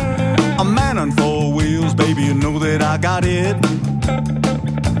 A man on four wheels, baby, you know that I got it.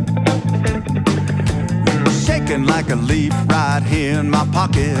 Shaking like a leaf right here in my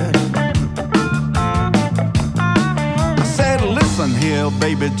pocket. I said, listen here,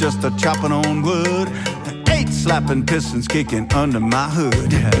 baby, just a chopping on wood. Eight slapping pistons kicking under my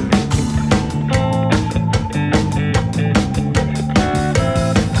hood.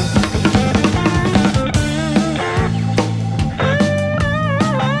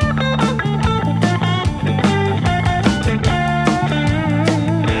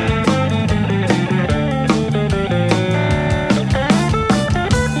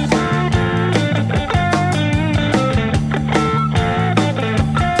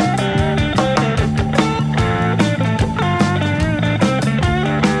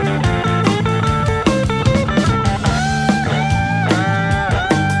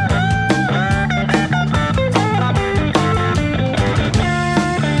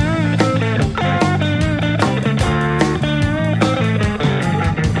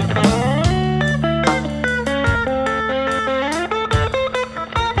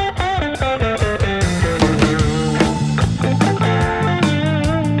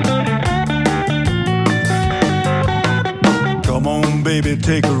 Baby,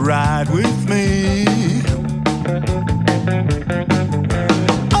 take a ride with me.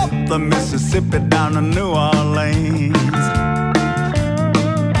 Up the Mississippi down to New Orleans.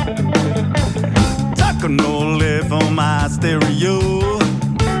 Tuck a no left on my stereo.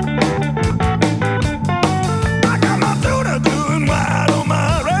 I got my tuna doing wide on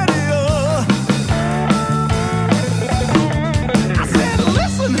my radio. I said,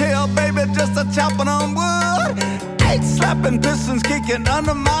 listen here, baby, just a chopping on wood. Eight slapping pistons kicking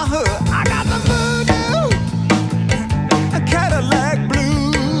under my hood. I got the voodoo, a Cadillac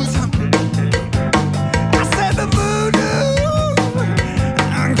blues. I said the voodoo,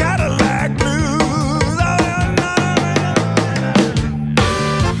 Cadillac blues. Oh,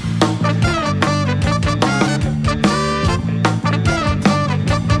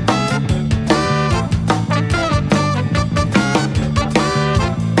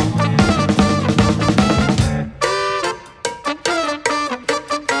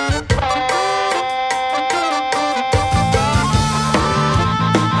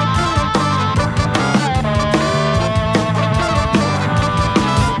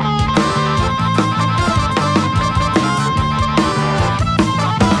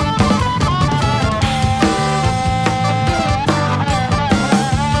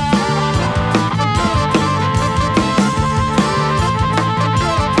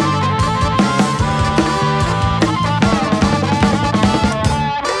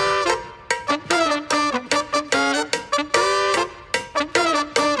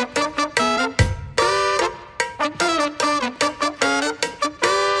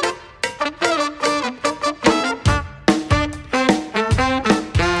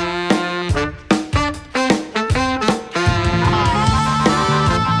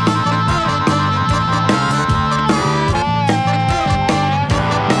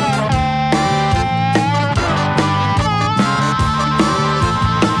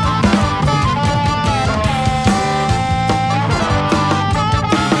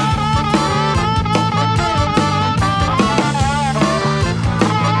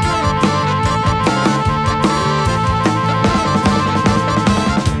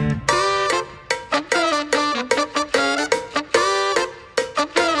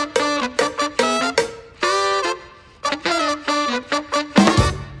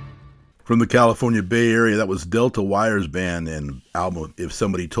 From the California Bay Area, that was Delta Wire's band and album If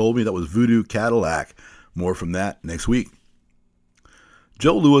Somebody Told Me. That was Voodoo Cadillac. More from that next week.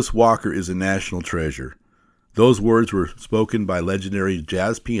 Joe Louis Walker is a national treasure. Those words were spoken by legendary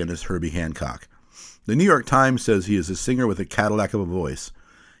jazz pianist Herbie Hancock. The New York Times says he is a singer with a Cadillac of a voice.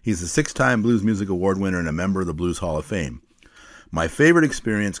 He's a 6-time Blues Music Award winner and a member of the Blues Hall of Fame. My favorite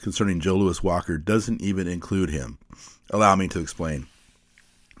experience concerning Joe Louis Walker doesn't even include him. Allow me to explain.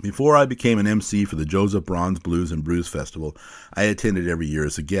 Before I became an MC for the Joseph Bronze Blues and Brews Festival, I attended every year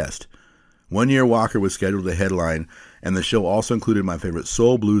as a guest. One year Walker was scheduled to headline, and the show also included my favorite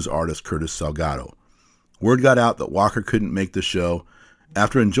soul blues artist, Curtis Salgado. Word got out that Walker couldn't make the show.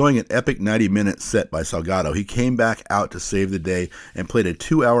 After enjoying an epic 90-minute set by Salgado, he came back out to save the day and played a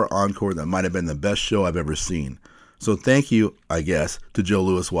 2-hour encore that might have been the best show I've ever seen. So thank you, I guess, to Joe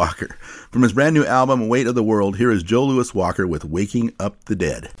Louis Walker. From his brand new album, Weight of the World, here is Joe Louis Walker with Waking Up the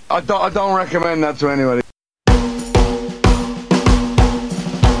Dead. I don't recommend that to anybody.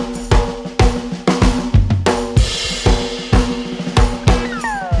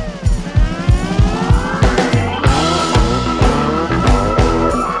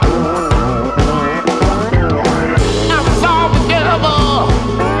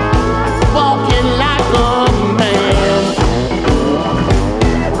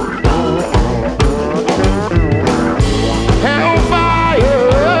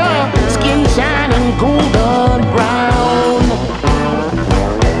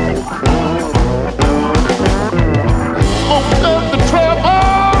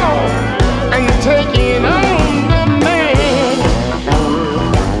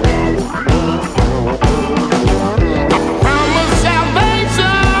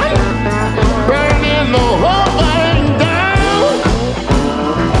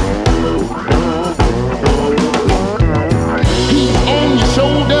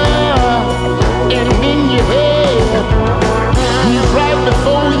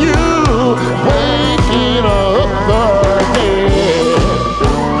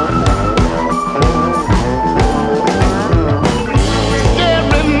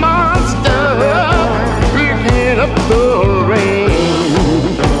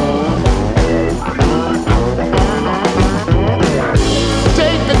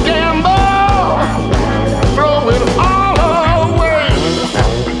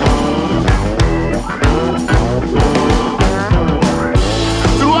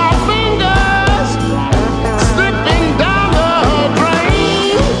 Through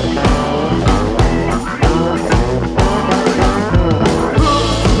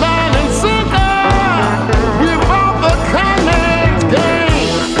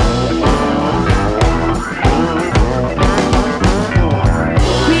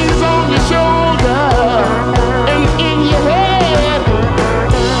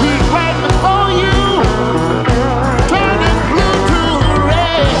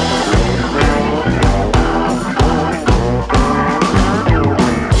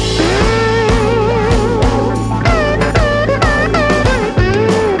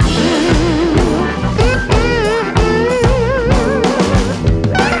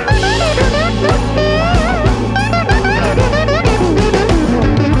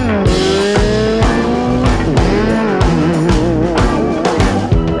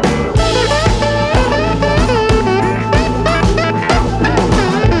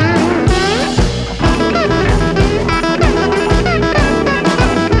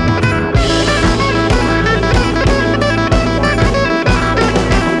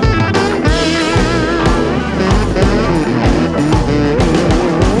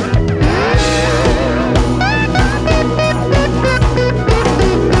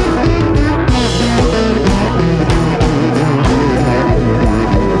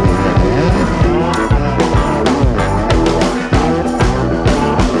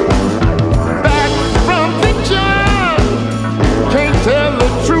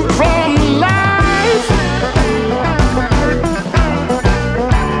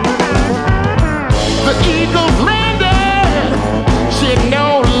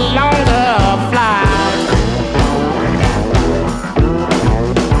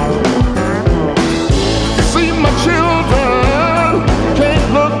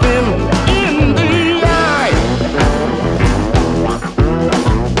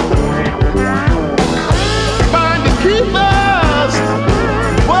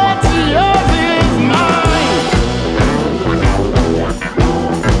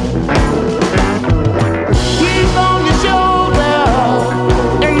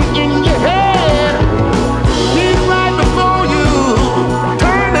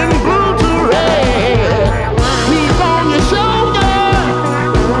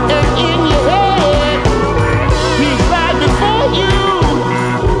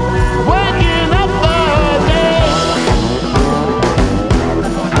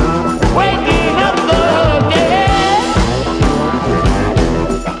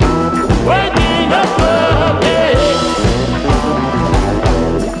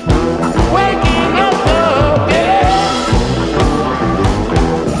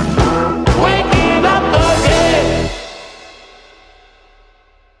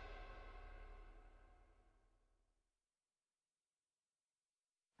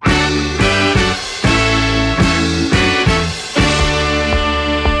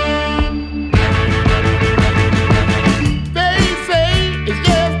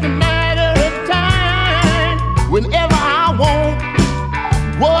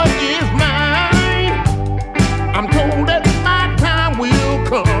what is mine. I'm told that my time will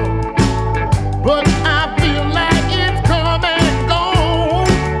come, but I feel like it's come and gone.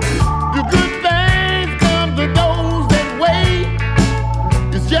 The good things come to those that wait.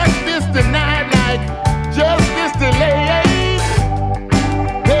 It's justice denied, like justice delayed.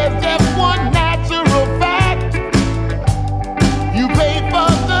 There's just one natural fact: you pay for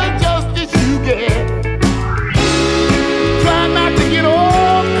the justice you get. Try not to get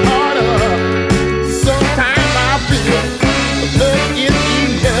all caught up. Sometimes I feel blood is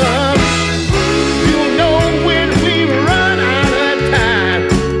enough. You know when we run out of time,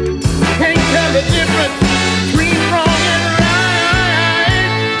 can't tell the difference between wrong and right.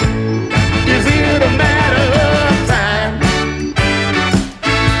 Is it a matter of time?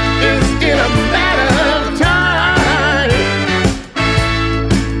 Is it a matter of time?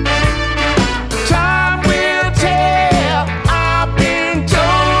 Time will tell, I've been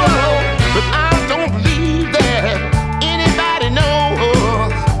told, but I don't believe that anybody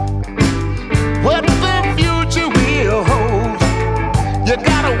knows what the future will hold. You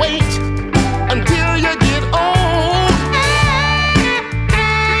gotta wait until you get old.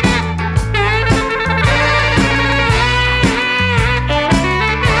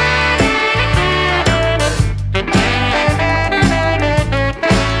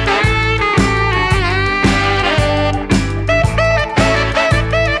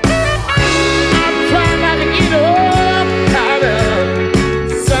 I'm trying not to get up, caught up.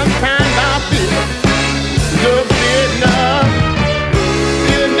 Sometimes I feel just enough.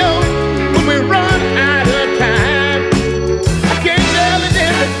 You know, when we run out of time, I can't tell the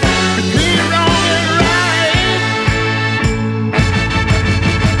difference between wrong and right.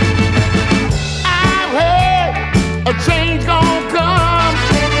 I've heard a change gon' come.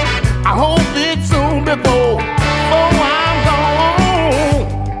 I hope it's soon before I'm gone,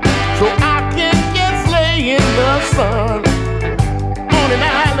 so I can just lay in the sun on an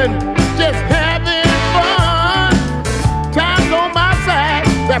island, just having fun. Time's on my side,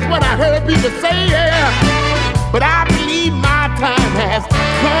 that's what I heard people say, yeah. But I believe my time has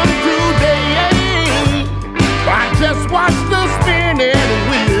come today. I just watched the spinning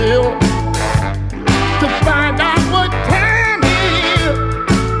wheel to find out what time it is.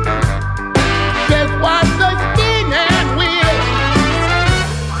 Just watch the spinning wheel.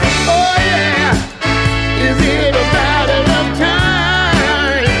 Oh yeah. Is it a matter of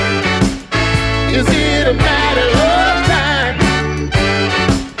time? Is it a matter of time?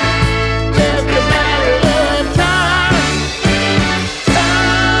 Just a matter of time.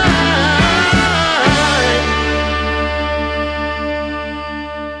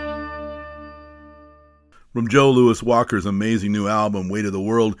 From Joe Louis Walker's amazing new album, Weight of the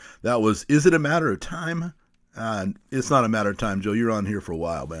World, that was Is It a Matter of Time? It's not a matter of time, Joe. You're on here for a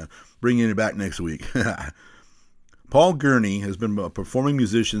while, man. Bringing you back next week. Paul Gurney has been a performing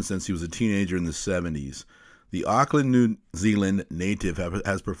musician since he was a teenager in the 70s. The Auckland, New Zealand native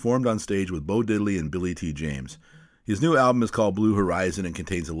has performed on stage with Bo Diddley and Billy T. James. His new album is called Blue Horizon and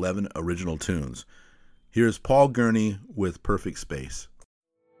contains 11 original tunes. Here's Paul Gurney with Perfect Space.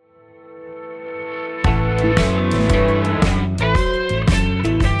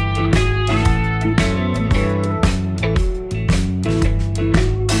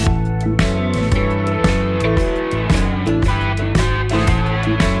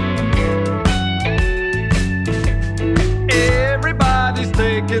 Everybody's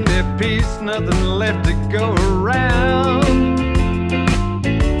taking their piece, nothing left to go around.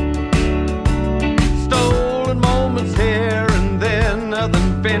 Stolen moments here and there,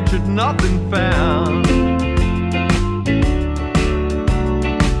 nothing ventured, nothing found.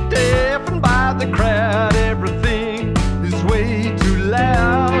 Deafened by the crowd, everything is way too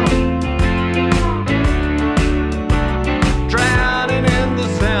loud. Drowning in the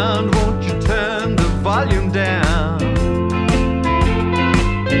sound, won't you turn the volume down?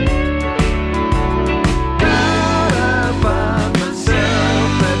 Gotta find myself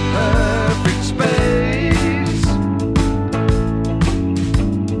that perfect space.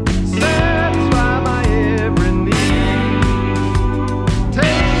 Satisfy my every need.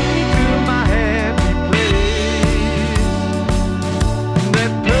 Take me to my happy place. That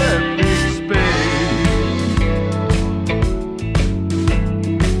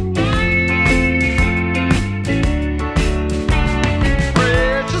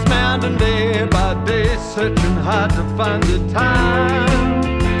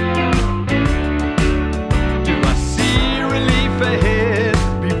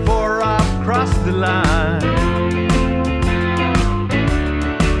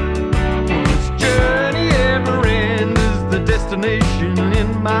itching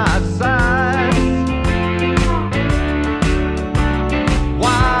in my sides.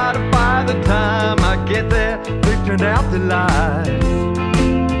 Why, by the time I get there, they turn out the lights.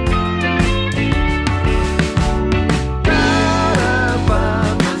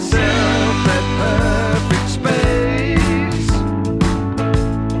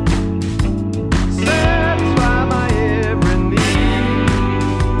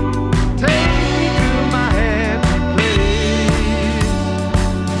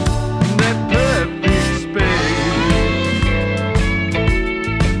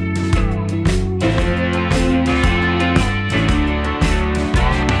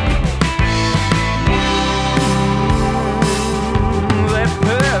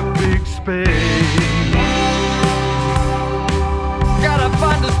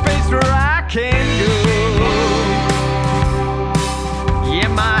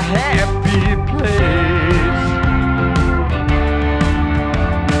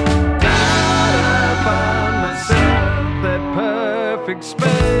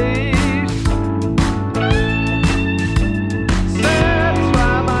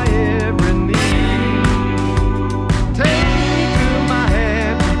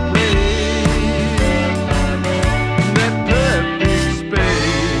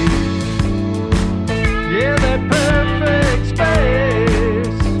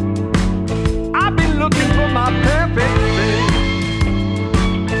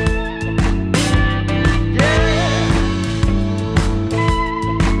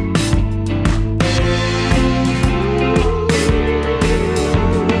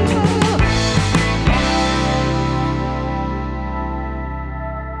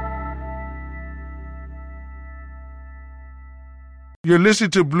 You're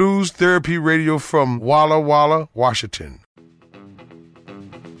listening to Blues Therapy Radio from Walla Walla, Washington.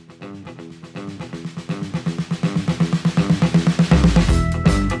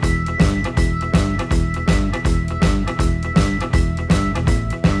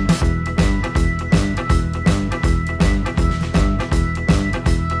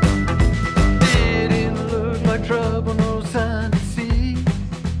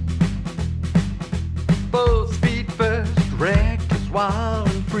 Wild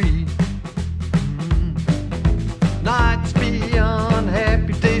and free. Nights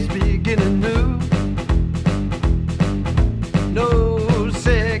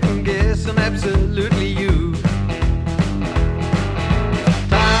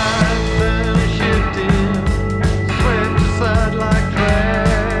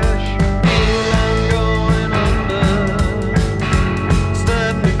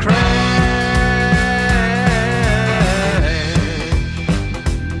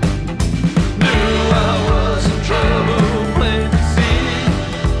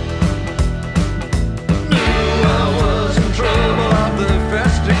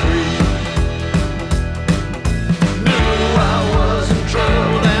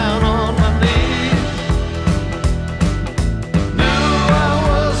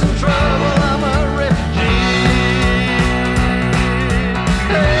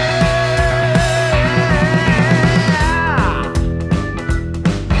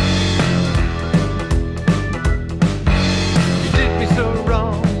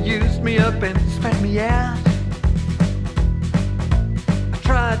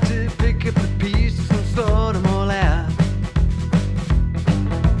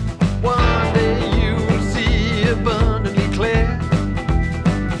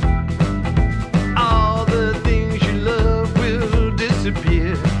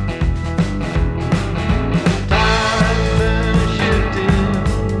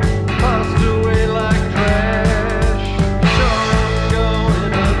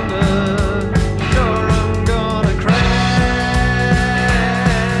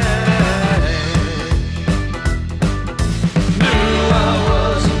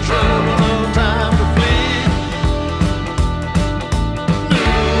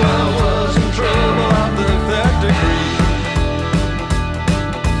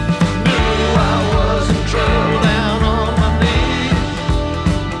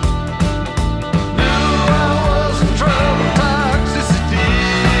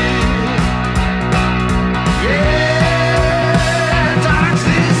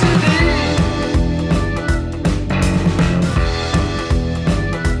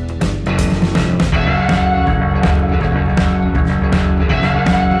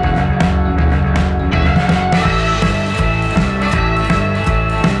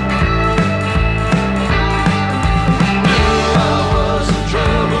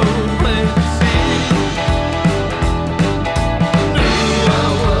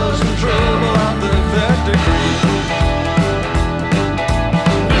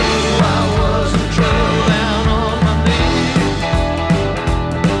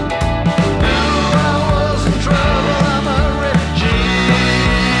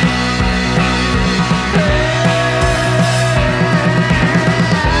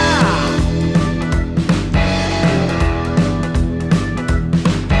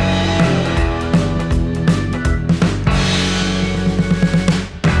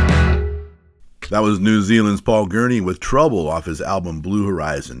That was New Zealand's Paul Gurney with Trouble off his album Blue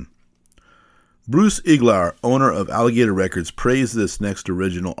Horizon. Bruce Iglar, owner of Alligator Records, praised this next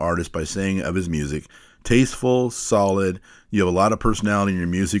original artist by saying of his music, tasteful, solid, you have a lot of personality in your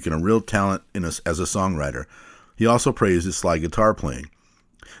music and a real talent as a songwriter. He also praised his slide guitar playing.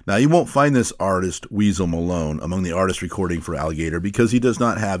 Now, you won't find this artist, Weasel Malone, among the artists recording for Alligator because he does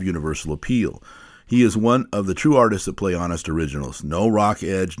not have universal appeal. He is one of the true artists that play honest originals. No rock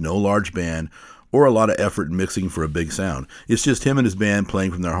edge, no large band, or a lot of effort in mixing for a big sound. It's just him and his band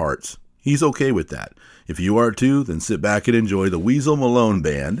playing from their hearts. He's okay with that. If you are too, then sit back and enjoy the Weasel Malone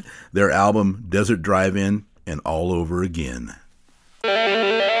Band, their album Desert Drive-In and All Over Again.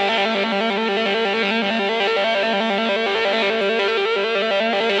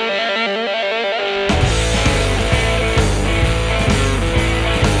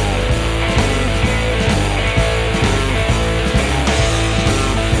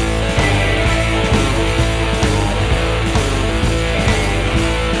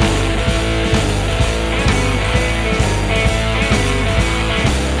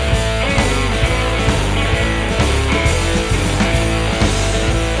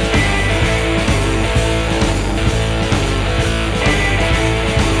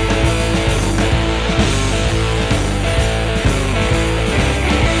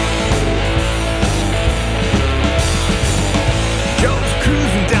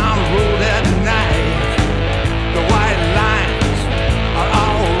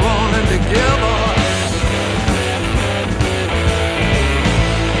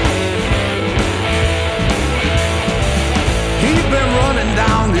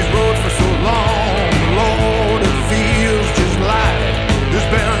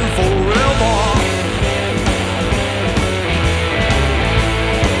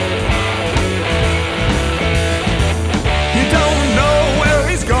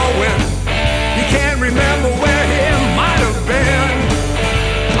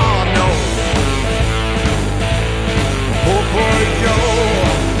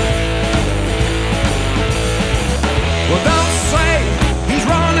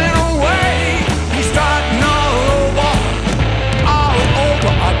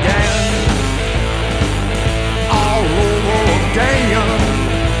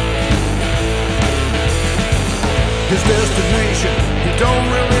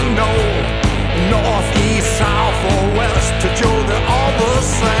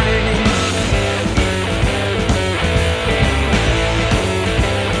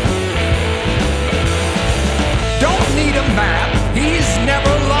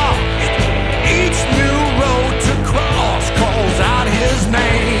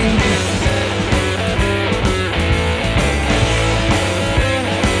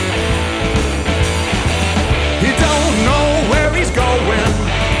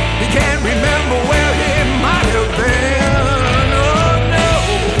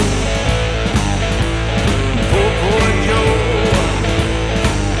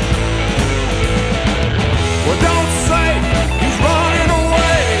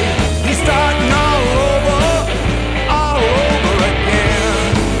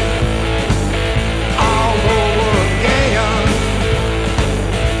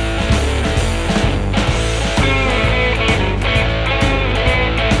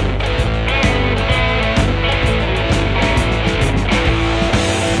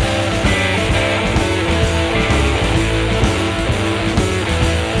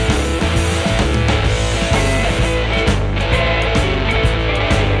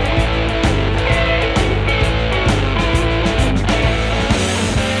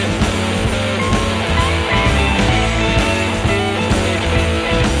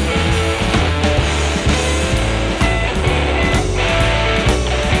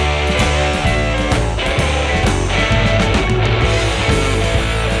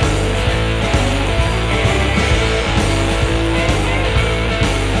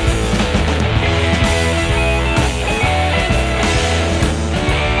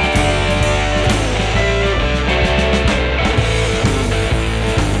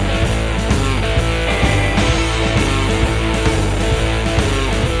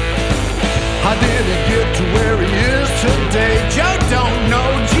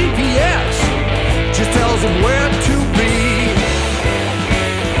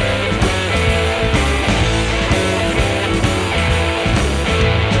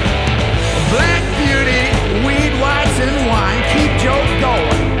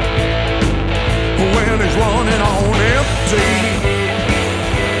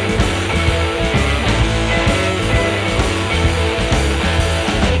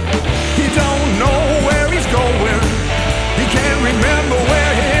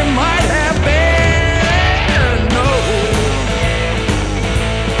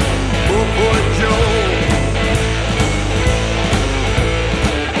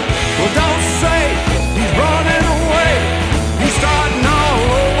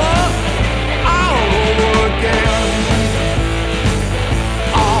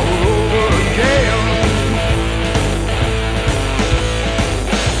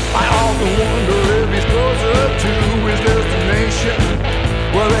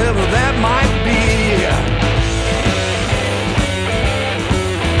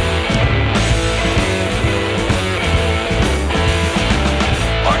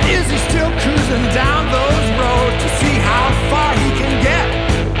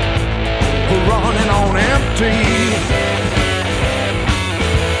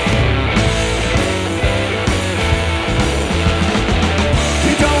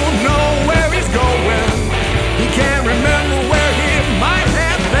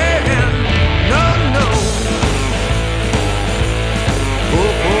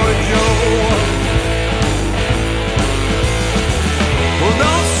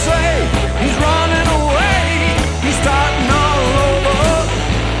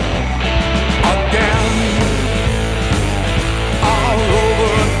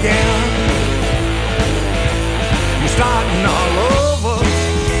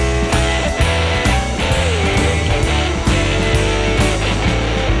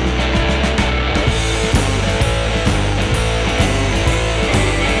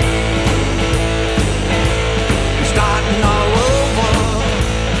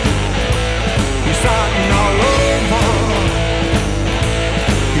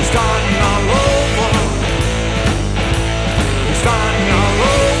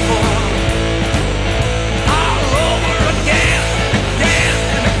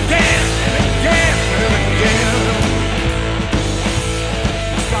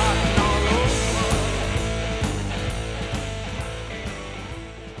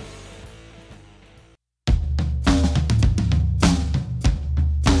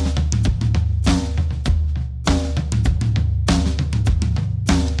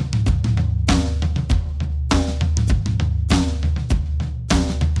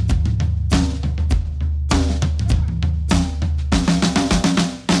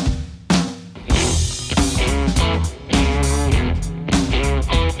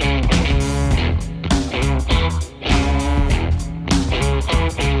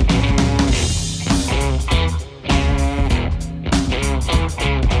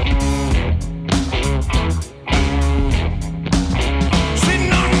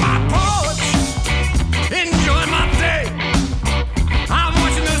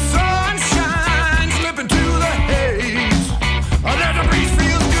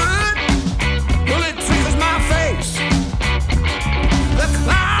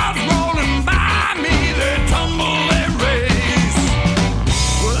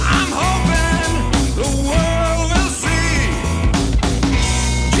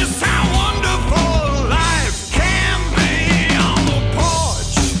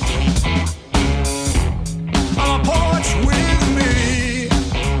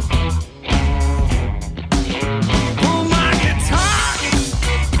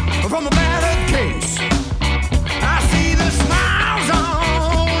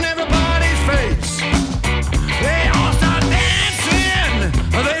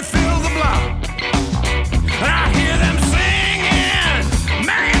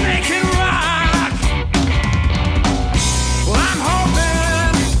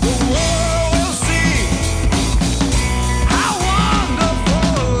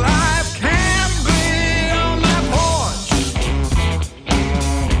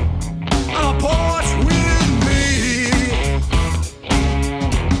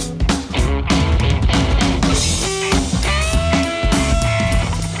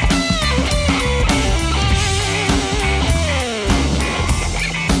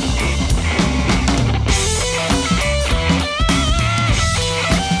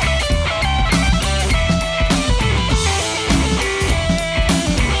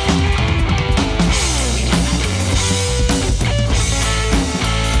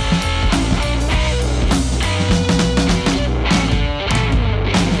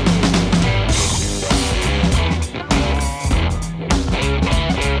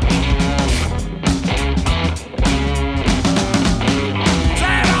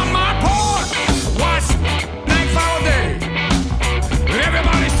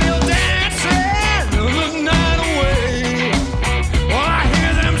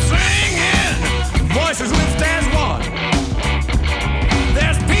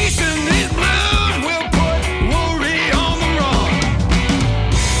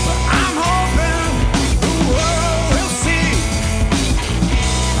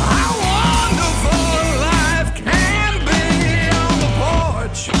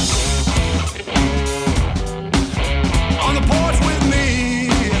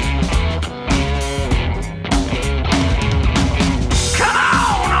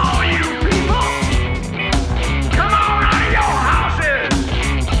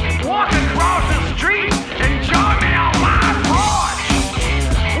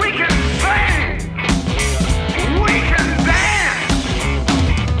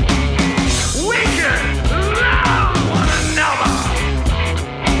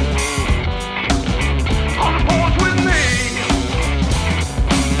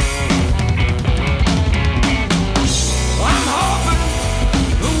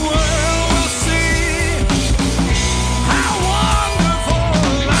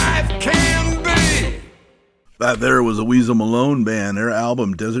 That there was a Weasel Malone band, their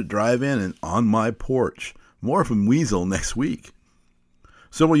album Desert Drive-In and On My Porch. More from Weasel next week.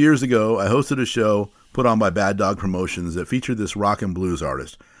 Several years ago, I hosted a show put on by Bad Dog Promotions that featured this rock and blues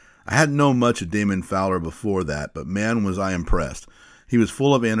artist. I hadn't known much of Damon Fowler before that, but man was I impressed. He was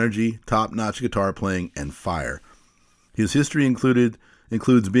full of energy, top-notch guitar playing, and fire. His history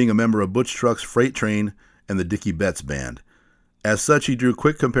includes being a member of Butch Trucks' Freight Train and the Dickie Betts Band. As such, he drew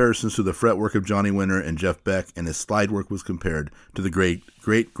quick comparisons to the fretwork of Johnny Winter and Jeff Beck, and his slide work was compared to the great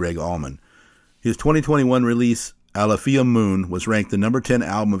Greg Allman. His 2021 release, Alafia Moon, was ranked the number 10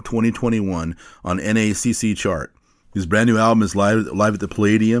 album of 2021 on NACC chart. His brand new album is live at the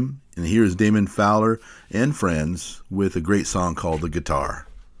Palladium, and here is Damon Fowler and friends with a great song called The Guitar.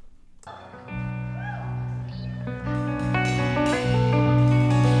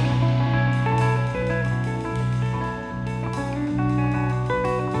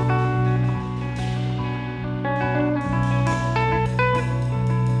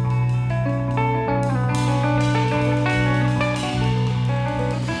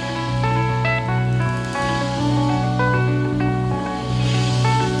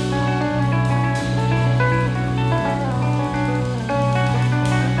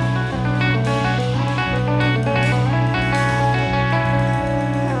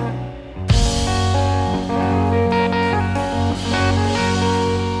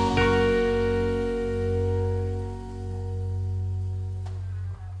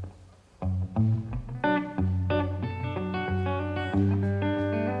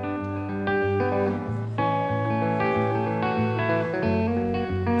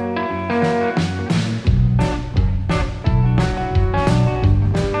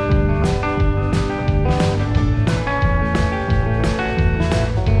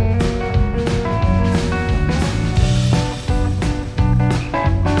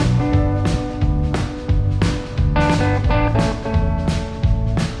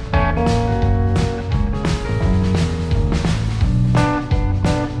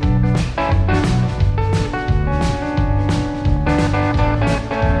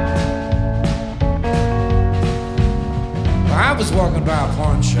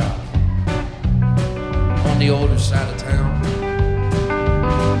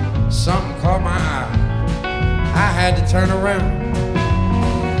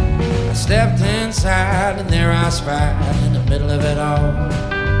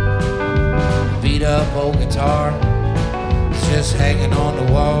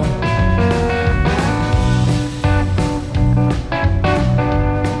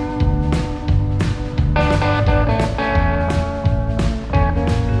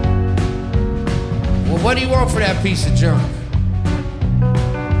 Piece of junk.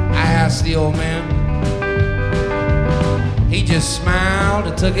 I asked the old man. He just smiled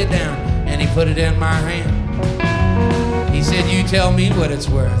and took it down and he put it in my hand. He said, "You tell me what it's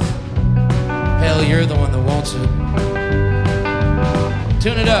worth. Hell, you're the one that wants it.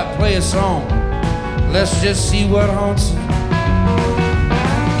 Tune it up, play a song. Let's just see what haunts it."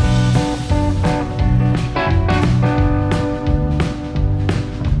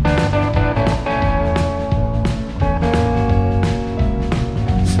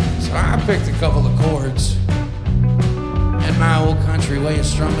 Picked a couple of chords in my old country way of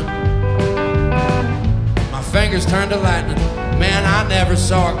strumming. My fingers turned to lightning. Man, I never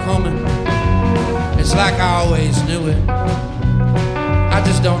saw it coming. It's like I always knew it. I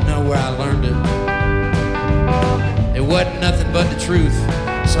just don't know where I learned it. It wasn't nothing but the truth,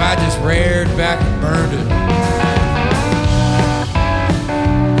 so I just reared back and burned it.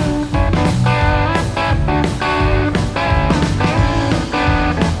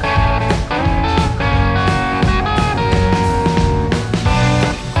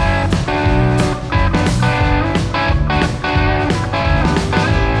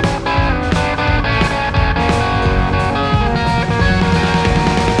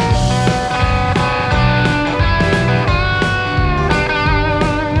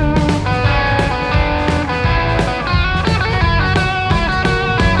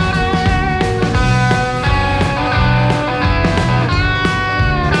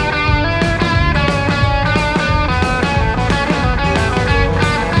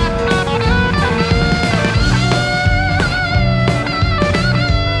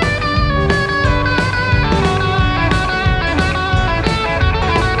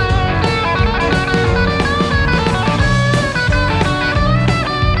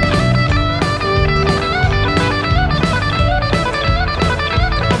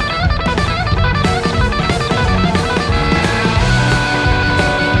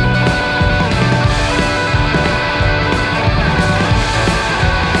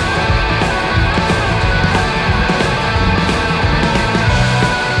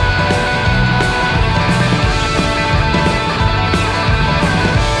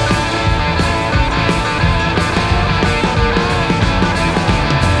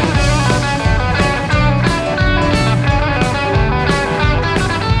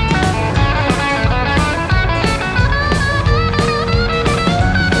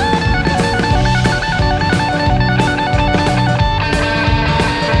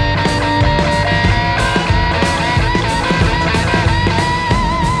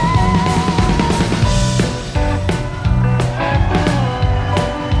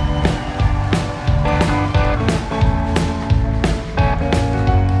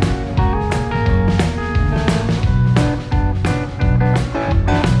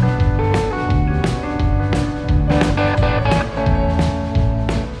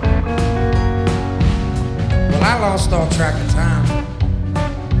 I lost all track of time.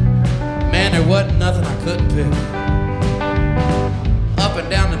 Man, there wasn't nothing I couldn't pick. Up and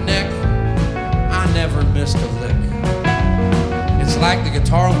down the neck, I never missed a lick. It's like the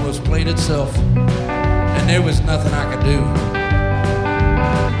guitar almost played itself, and there was nothing I could do.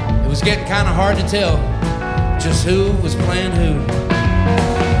 It was getting kind of hard to tell just who was playing who.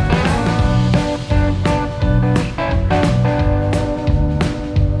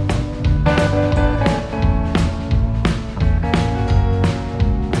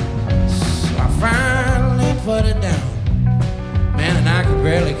 So I finally put it down. Man, and I could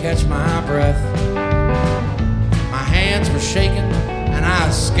barely catch my breath. My hands were shaking, and I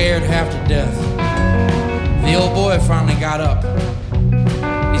was scared half to death. The old boy finally got up.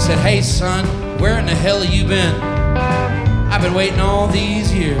 He said, "Hey, son, where in the hell have you been? I've been waiting all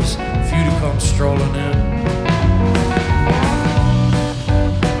these years for you to come strolling in."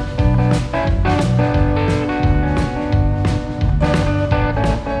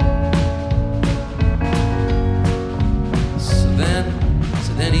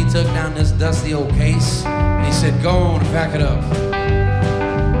 So then he took down this dusty old case, and he said, "Go on and pack it up.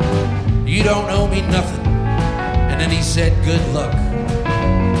 You don't owe me nothing." And then he said, "Good luck."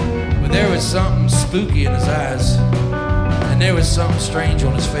 But there was something spooky in his eyes, and there was something strange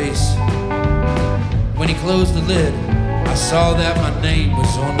on his face. When he closed the lid, I saw that my name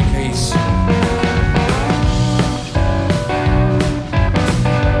was on the case.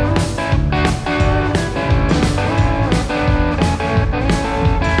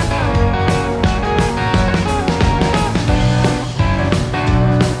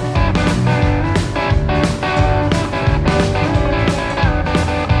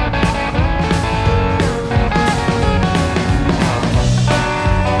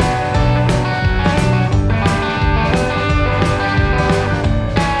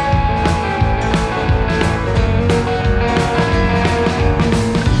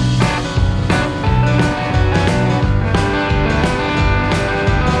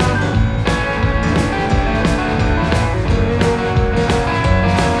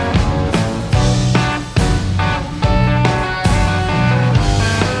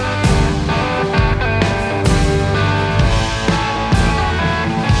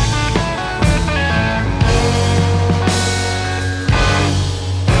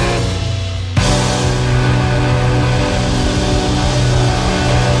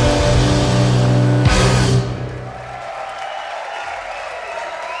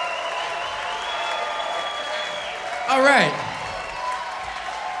 All right.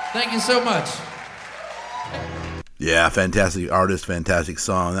 Thank you so much. Yeah, fantastic artist, fantastic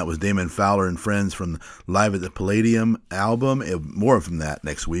song. That was Damon Fowler and Friends from Live at the Palladium album. More from that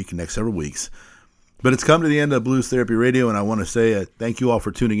next week, next several weeks. But it's come to the end of Blues Therapy Radio, and I want to say thank you all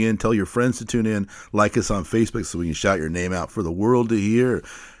for tuning in. Tell your friends to tune in. Like us on Facebook so we can shout your name out for the world to hear.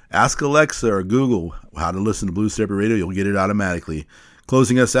 Ask Alexa or Google how to listen to Blues Therapy Radio. You'll get it automatically.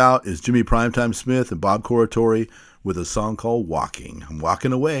 Closing us out is Jimmy Primetime Smith and Bob Corritore with a song called Walking. I'm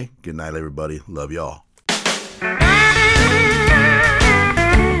walking away. Good night, everybody. Love y'all.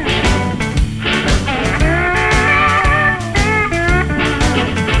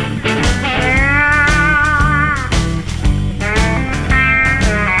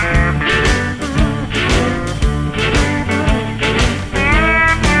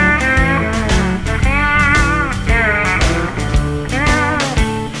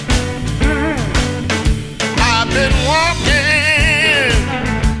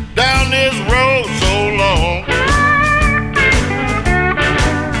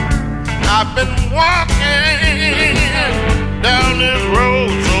 I've been walking down this road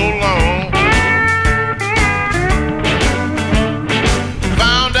so long.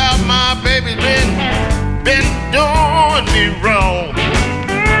 Found out my baby's been doing me wrong.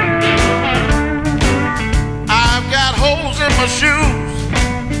 I've got holes in my shoes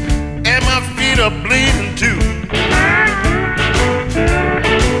and my feet are bleeding too.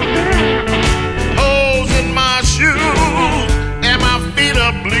 Holes in my shoes and my feet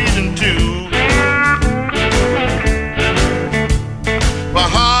are bleeding too. My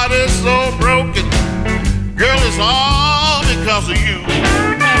heart is so broken, girl, it's all because of you.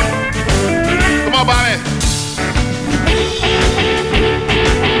 Come on, Bobby.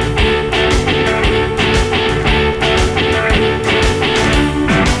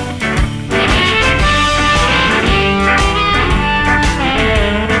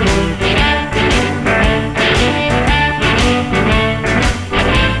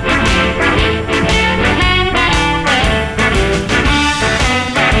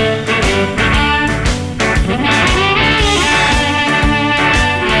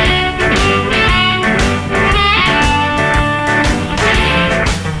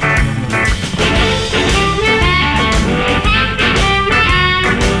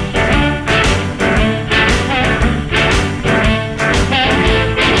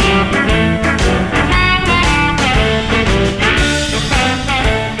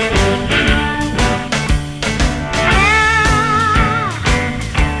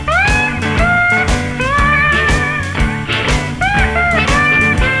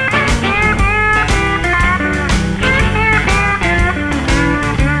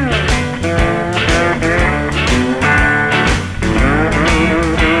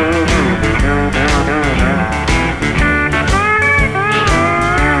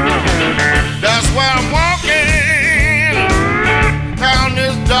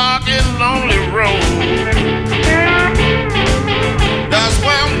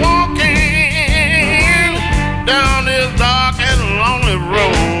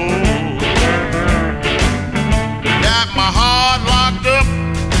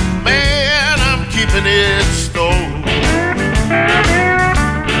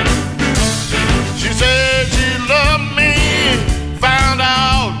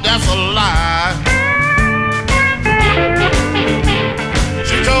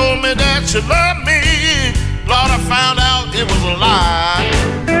 she loved me. Lord, I found out it was a lie.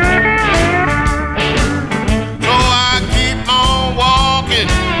 So I keep on walking,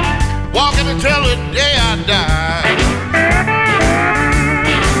 walking until the day I die.